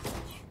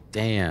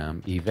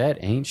 Damn, Yvette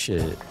ain't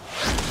shit.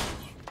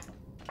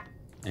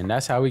 And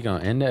that's how we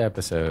gonna end the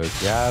episode.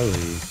 Golly.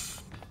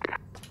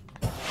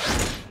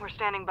 We're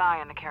standing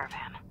by in the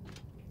caravan.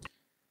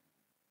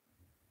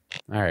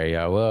 All right,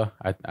 y'all. Well,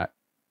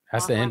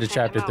 that's the end of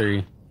chapter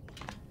 3.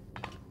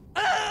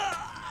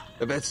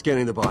 Yvette's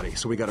scanning the body,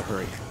 so we gotta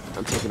hurry.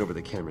 I'm taking over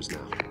the cameras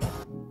now.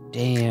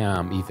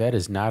 Damn, Yvette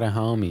is not a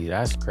homie.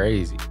 That's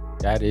crazy.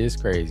 That is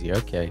crazy.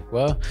 Okay,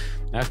 well,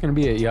 that's gonna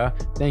be it, y'all.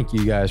 Thank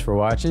you guys for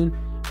watching.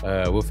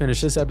 We'll finish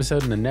this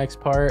episode in the next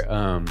part.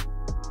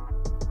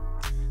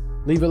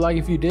 Leave a like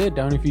if you did,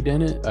 down if you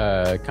didn't.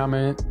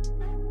 Comment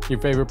your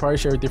favorite part,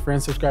 share with your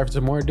friends, subscribe for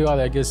some more, do all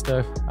that good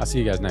stuff. I'll see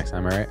you guys next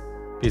time, all right?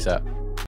 Peace out.